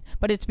 16.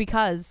 But it's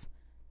because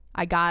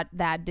I got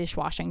that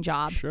dishwashing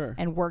job Sure.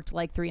 and worked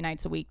like 3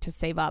 nights a week to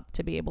save up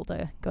to be able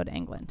to go to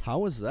England. How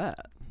was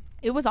that?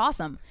 It was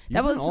awesome. You've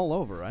that been was all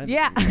over, right?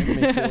 Yeah.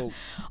 Making me feel,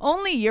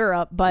 only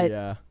Europe, but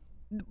yeah.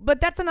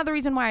 but that's another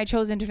reason why I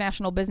chose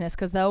international business,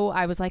 because though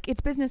I was like, it's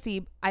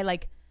businessy, I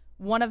like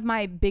one of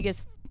my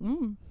biggest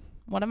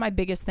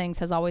things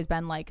has always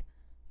been like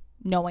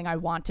knowing I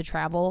want to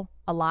travel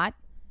a lot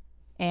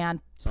and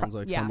Sounds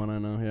like someone I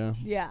know,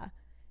 yeah.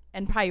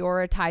 and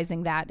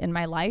prioritizing that in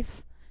my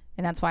life,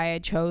 and that's why I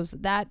chose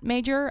that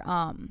major.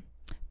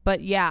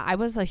 But yeah, I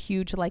was a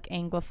huge like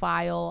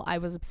Anglophile. I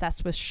was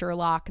obsessed with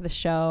Sherlock the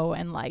show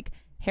and like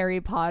Harry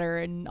Potter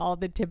and all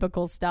the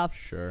typical stuff.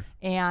 Sure.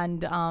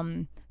 And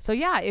so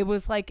yeah, it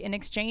was like an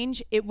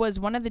exchange. It was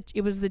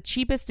the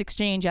cheapest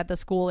exchange at the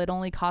school. It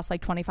only cost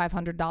like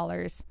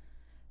 $2,500.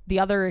 The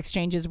other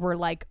exchanges were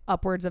like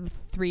upwards of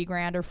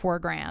 $3,000 or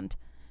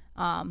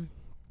 $4,000.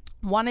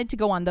 Wanted to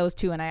go on those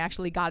two, and I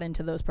actually got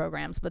into those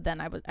programs, but then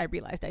I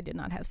realized I did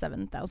not have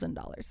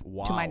 $7,000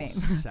 Wow. to my name.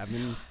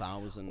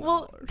 $7,000.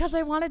 Well, because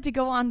I wanted to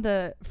go on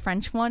the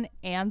French one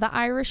and the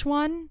Irish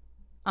one.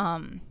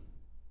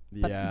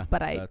 yeah. But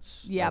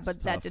that's that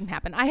tough. didn't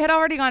happen. I had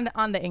already gone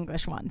on the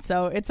English one,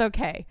 so it's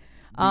okay.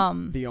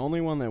 The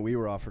only one that we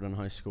were offered in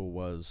high school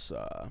was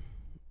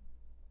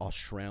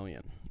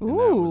Australian. And that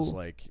Ooh. was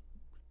like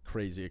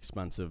crazy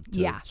expensive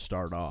to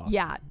start off.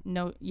 Yeah,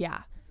 no,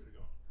 yeah.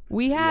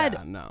 We had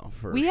Yeah, no,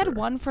 for we sure. had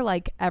one for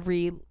like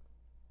every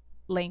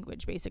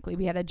language basically.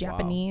 We had a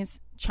Japanese,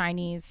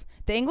 Chinese.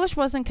 The English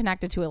wasn't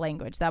connected to a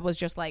language. That was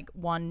just like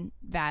one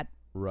that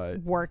Right.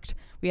 worked.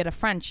 We had a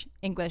French,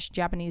 English,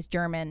 Japanese,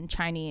 German,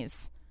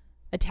 Chinese,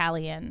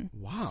 Italian,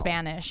 Wow.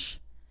 Spanish.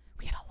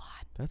 We had a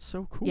lot. That's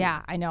so cool.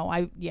 Yeah, I know. My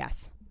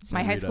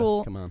high Sarita,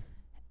 school Come on.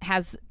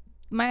 has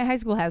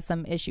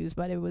some issues,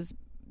 but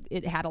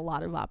it had a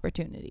lot of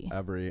opportunity.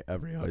 Every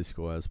high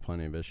school has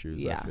plenty of issues.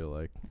 Yeah. I feel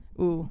like.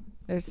 Ooh,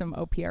 there's some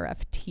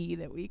OPRFT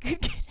that we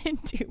could get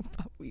into,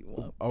 but we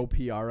won't.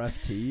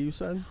 OPRFT, you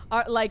said?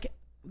 Like,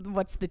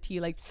 what's the T?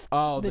 Like,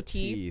 Oh, the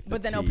T.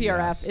 But then T, OPRF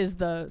yes. is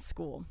the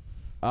school.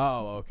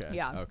 Oh, okay.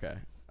 Yeah. Okay.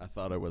 I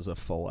thought it was a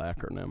full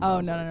acronym. Oh,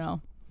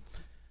 no.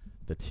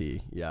 The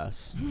T,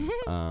 yes.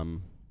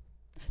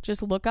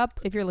 Just look up,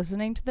 if you're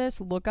listening to this,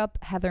 look up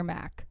Heather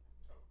Mack.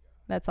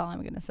 That's all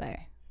I'm going to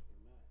say.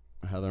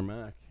 Heather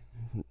Mack.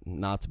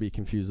 Not to be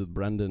confused with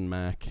Brendan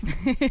Mack.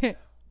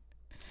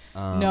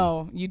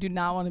 No, you do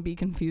not want to be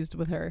confused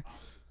with her.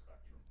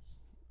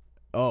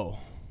 Oh.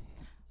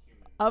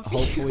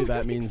 Hopefully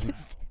that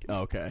means...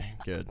 Okay,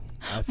 good.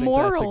 I think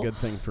that's a good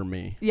thing for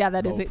me. Yeah,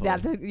 that is it.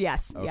 Hopefully.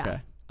 Yes, Okay.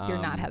 yeah.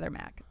 You're not Heather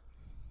Mack.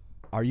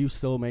 Are you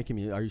still making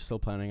music? Are you still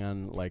planning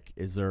on, like,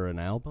 is there an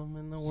album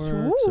in the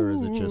works, or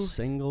is it just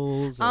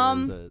singles, or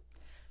is it...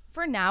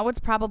 For now, it's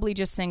probably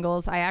just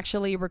singles. I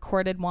actually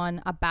recorded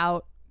one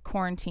about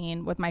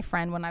quarantine with my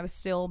friend when I was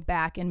still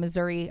back in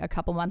Missouri a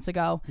couple months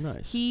ago.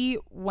 Nice. He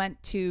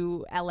went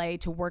to LA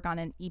to work on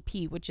an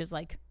EP, which is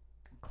like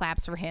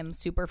claps for him.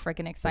 Super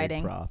freaking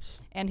exciting. Big props.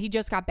 And he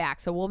just got back,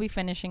 so we'll be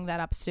finishing that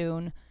up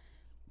soon.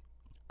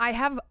 I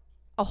have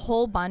a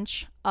whole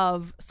bunch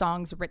of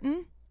songs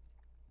written.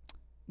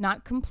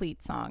 Not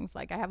complete songs.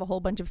 Like, I have a whole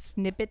bunch of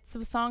snippets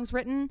of songs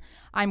written.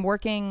 I'm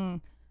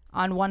working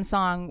on one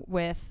song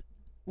with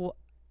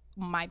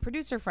my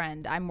producer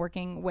friend. I'm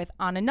working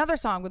on another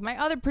song with my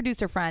other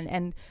producer friend,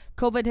 and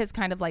COVID has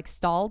kind of like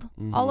stalled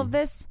all of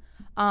this.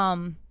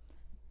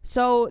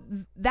 So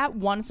that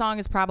one song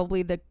is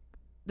probably the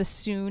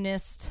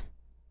soonest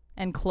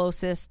and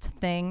closest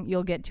thing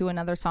you'll get to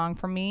another song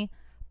from me,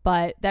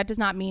 but that does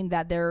not mean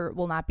that there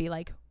will not be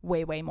like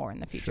way more in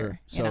the future.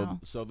 Sure.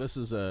 So this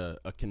is a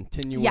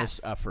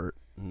continuous effort.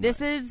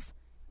 This is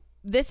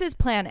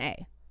plan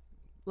A.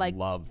 Like,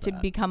 love to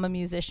that. become a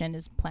musician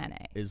is plan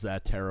A. Is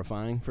that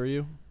terrifying for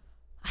you?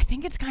 I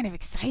think it's kind of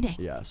exciting.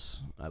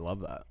 Yes, I love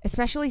that.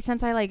 Especially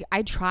since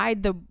I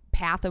tried the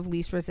path of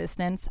least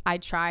resistance. I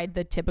tried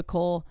the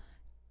typical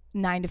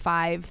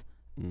 9-to-5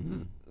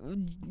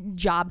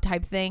 job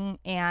type thing,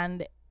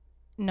 and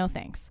no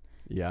thanks.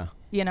 Yeah.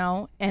 You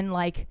know, and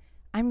like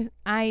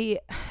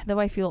though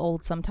I feel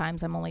old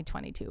sometimes, I'm only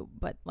 22,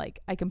 but like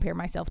I compare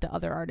myself to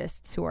other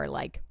artists who are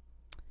like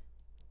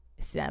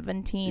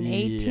 17,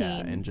 18, yeah,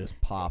 and just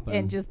popping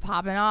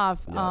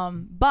off. Yep.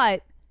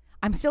 But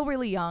I'm still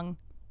really young.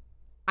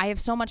 I have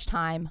so much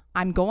time.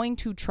 I'm going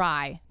to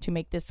try to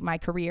make this my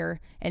career,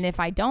 and if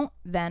I don't,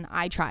 then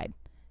I tried,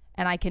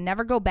 and I can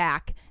never go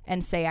back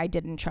and say I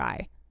didn't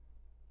try.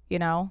 You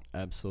know?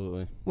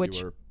 Absolutely. Which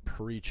you were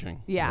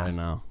preaching right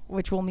now.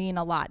 Which will mean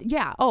a lot.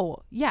 Yeah. Oh,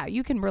 yeah.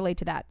 You can relate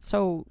to that.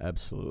 So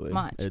absolutely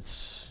much.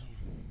 It's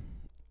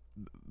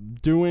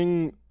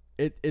doing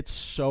it. It's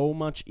so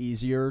much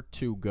easier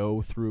to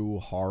go through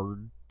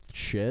hard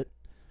shit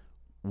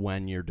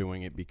when you're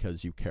doing it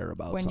because you care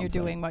about when something.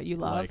 You're doing what you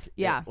love.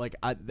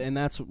 And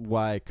that's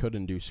why I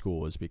couldn't do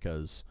school, is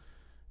because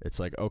it's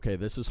like, okay,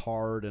 this is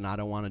hard and I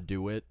don't want to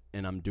do it,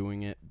 and I'm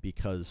doing it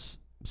because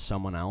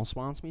someone else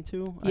wants me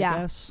to, I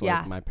guess.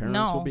 Like, my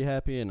parents would be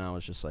happy, and I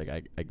was just like,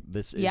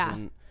 this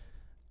isn't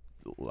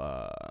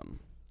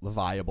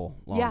viable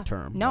long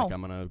term. No. Like,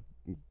 I'm going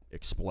to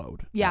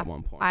explode at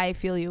one point. I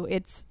feel you.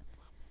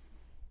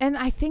 And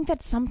I think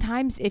that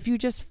sometimes if you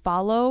just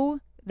follow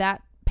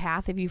that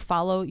path, if you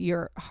follow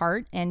your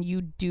heart and you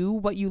do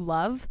what you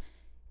love,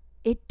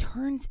 it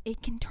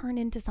can turn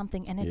into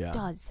something, and it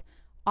does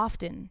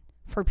often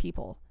for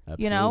people.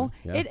 Absolutely. You know,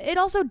 yeah. it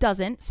also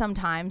doesn't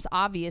sometimes,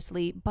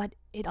 obviously, but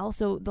it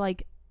also,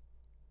 like,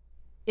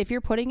 if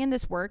you're putting in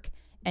this work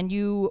and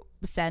you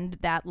send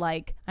that,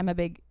 like, I'm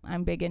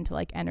big into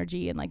like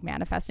energy and like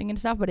manifesting and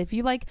stuff, but if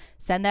you like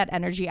send that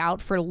energy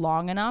out for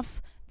long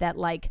enough that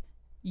like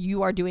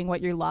you are doing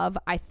what you love,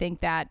 I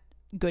think that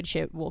good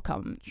shit will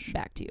come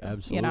back to you.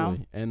 Absolutely. You know?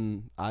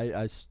 And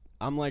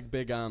I'm like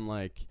big on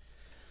like,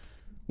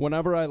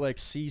 whenever I like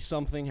see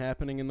something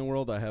happening in the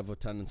world, I have a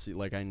tendency,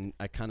 like,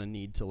 I kind of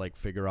need to like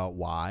figure out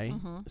why.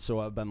 So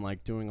I've been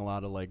like doing a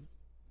lot of like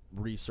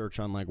research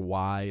on like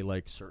why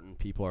like certain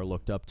people are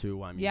looked up to,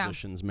 why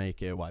musicians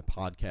make it, why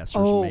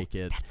podcasters make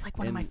it. That's like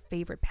one of my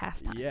favorite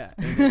pastimes. Yeah.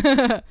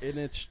 And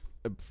it's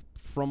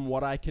from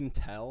what I can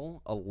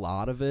tell, a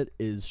lot of it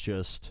is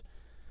just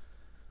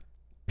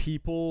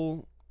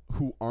people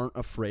who aren't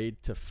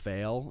afraid to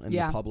fail in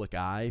the public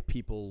eye.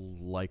 People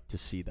like to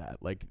see that.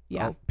 Like,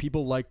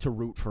 people like to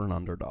root for an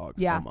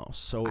underdog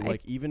almost. So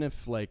like, even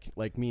if like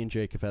me and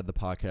Jake have had the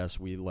podcast,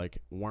 we like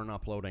weren't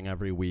uploading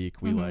every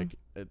week. We like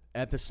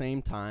at the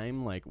same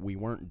time, like, we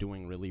weren't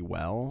doing really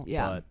well,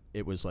 but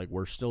it was like,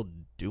 we're still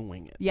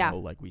doing it. Yeah. Though.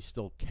 Like, we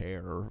still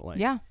care. Like,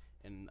 yeah.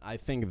 And I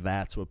think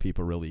that's what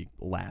people really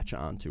latch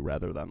onto,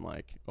 rather than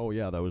like, oh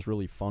yeah, that was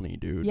really funny,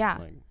 dude. Yeah.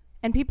 Like,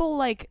 and people,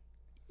 like,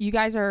 you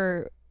guys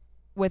are,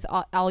 with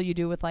all you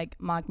do with like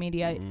mock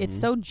media, it's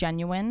so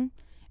genuine,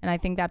 and I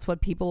think that's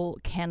what people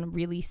can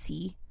really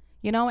see.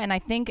 you know. And I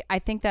think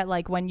that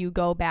like when you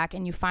go back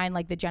and you find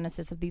like the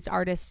genesis of these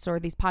artists or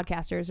these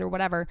podcasters or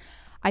whatever,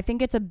 I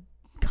think it's a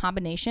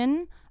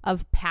combination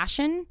of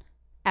passion,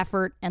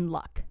 effort, and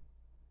luck.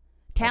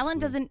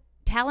 Talent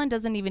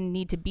doesn't even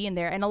need to be in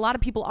there. And a lot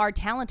of people are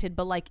talented,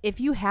 but like if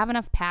you have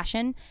enough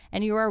passion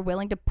and you are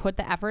willing to put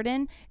the effort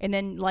in, and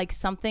then like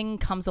something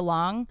comes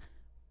along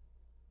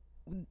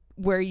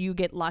where you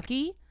get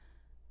lucky,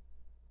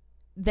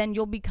 then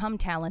you'll become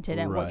talented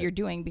at what you're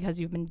doing because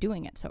you've been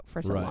doing it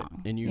for so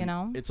long. And you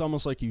know, it's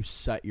almost like you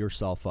set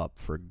yourself up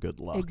for good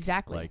luck.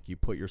 Exactly. Like you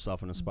put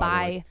yourself in a spot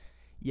where like,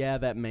 yeah,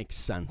 that makes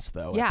sense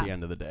though at the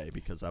end of the day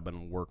because I've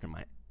been working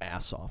my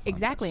ass off.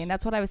 Exactly. And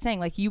that's what I was saying.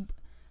 Like you,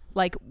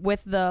 like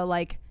with the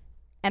like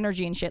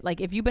energy and shit,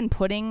 like if you've been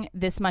putting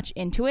this much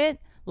into it,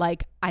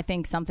 like I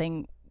think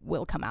something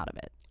will come out of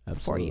it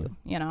for you,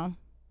 you know?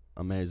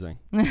 Amazing.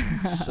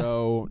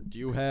 So do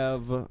you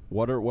have,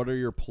 what are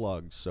your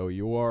plugs? So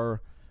you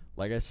are,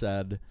 like I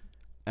said,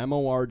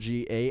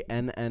 MORGANNE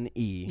on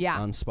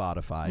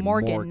Spotify.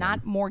 Morgan,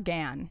 not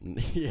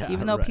Morgan. Yeah.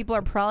 Even though people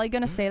are probably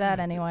going to say that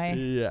anyway.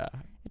 Yeah.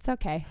 It's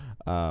okay.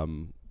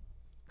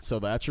 So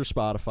that's your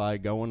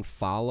Spotify. Go and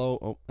follow.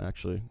 Oh,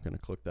 actually, I'm going to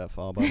click that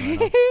follow button right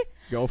now.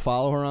 Go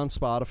follow her on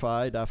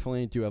Spotify.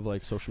 Definitely. Do you have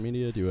like social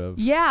media? Do you have?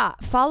 Yeah.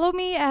 Follow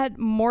me at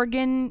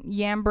Morgan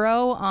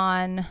Yambro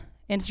on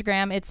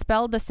Instagram. It's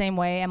spelled the same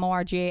way,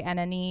 MORGANNE,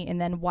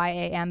 and then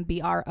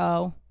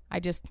YAMBRO. I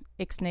just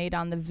ixnayed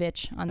on the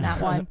vitch on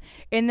that one.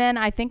 And then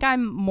I think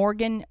I'm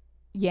Morgan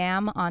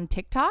Yam on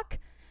TikTok.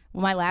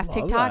 My last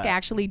TikTok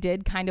actually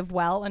did kind of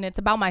well, and it's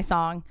about my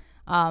song.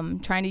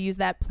 Trying to use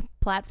that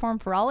platform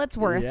for all it's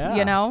worth,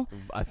 you know?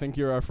 I think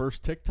you're our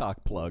first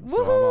TikTok plug,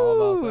 so I'm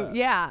all about that.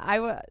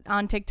 Yeah,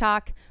 on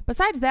TikTok.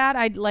 Besides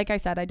that, like I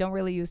said, I don't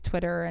really use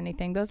Twitter or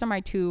anything. Those are my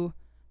two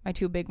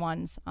big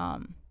ones.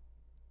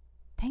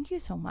 Thank you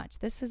so much.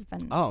 This has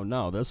been... Oh,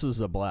 no, this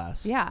is a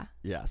blast. Yeah.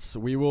 Yes,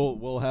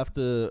 we'll have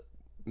to...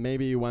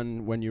 Maybe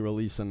when you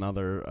release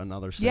another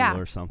single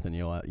or something,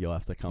 you'll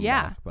have to come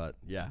back. But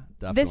yeah,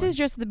 definitely. This is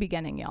just the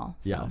beginning, y'all.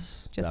 So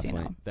yes, just definitely.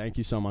 So you know. Thank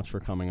you so much for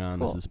coming on.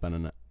 Cool. This has been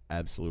an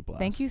absolute blast.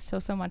 Thank you so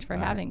much for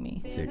having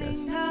me. See you guys.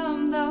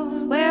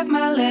 Where've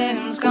my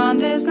limbs gone?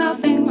 There's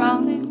nothing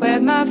wrong.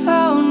 Where'd my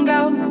phone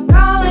go?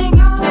 Calling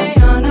you, stay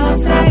on, I'll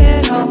stay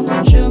at home.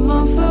 Je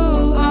m'en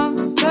fous,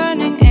 I'm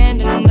turning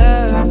into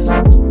nerves.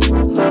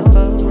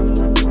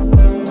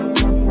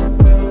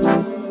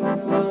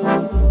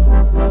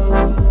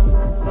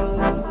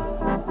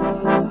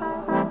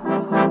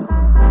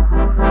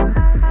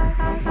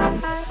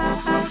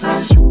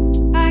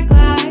 I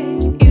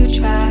glide, you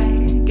try,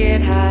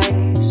 get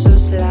high, so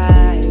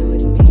sly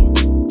with me.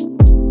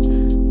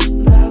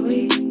 Bah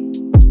oui,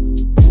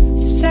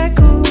 c'est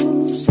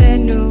cool, c'est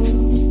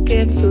nous,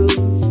 get food,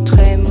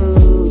 très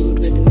mood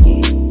with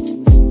me.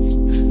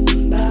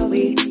 Bah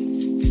oui,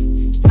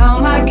 how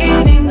am I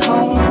getting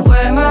home?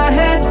 Where my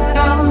head's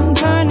gone,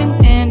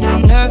 turning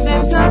into nerves,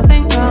 there's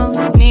nothing wrong.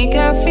 Need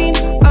caffeine,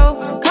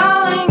 oh,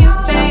 calling you,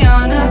 stay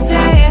on, I'll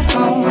stay at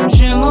home.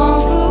 Je m'en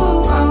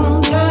fous,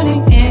 I'm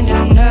turning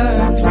into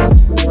nerves.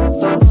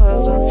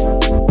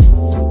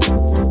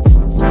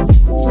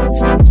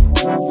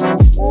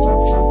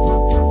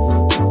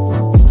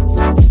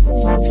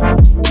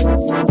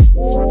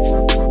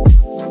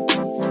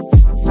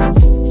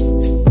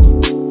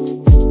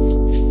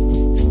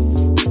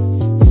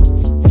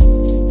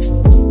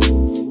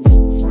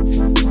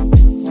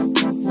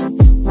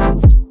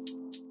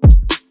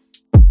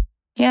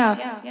 Yeah.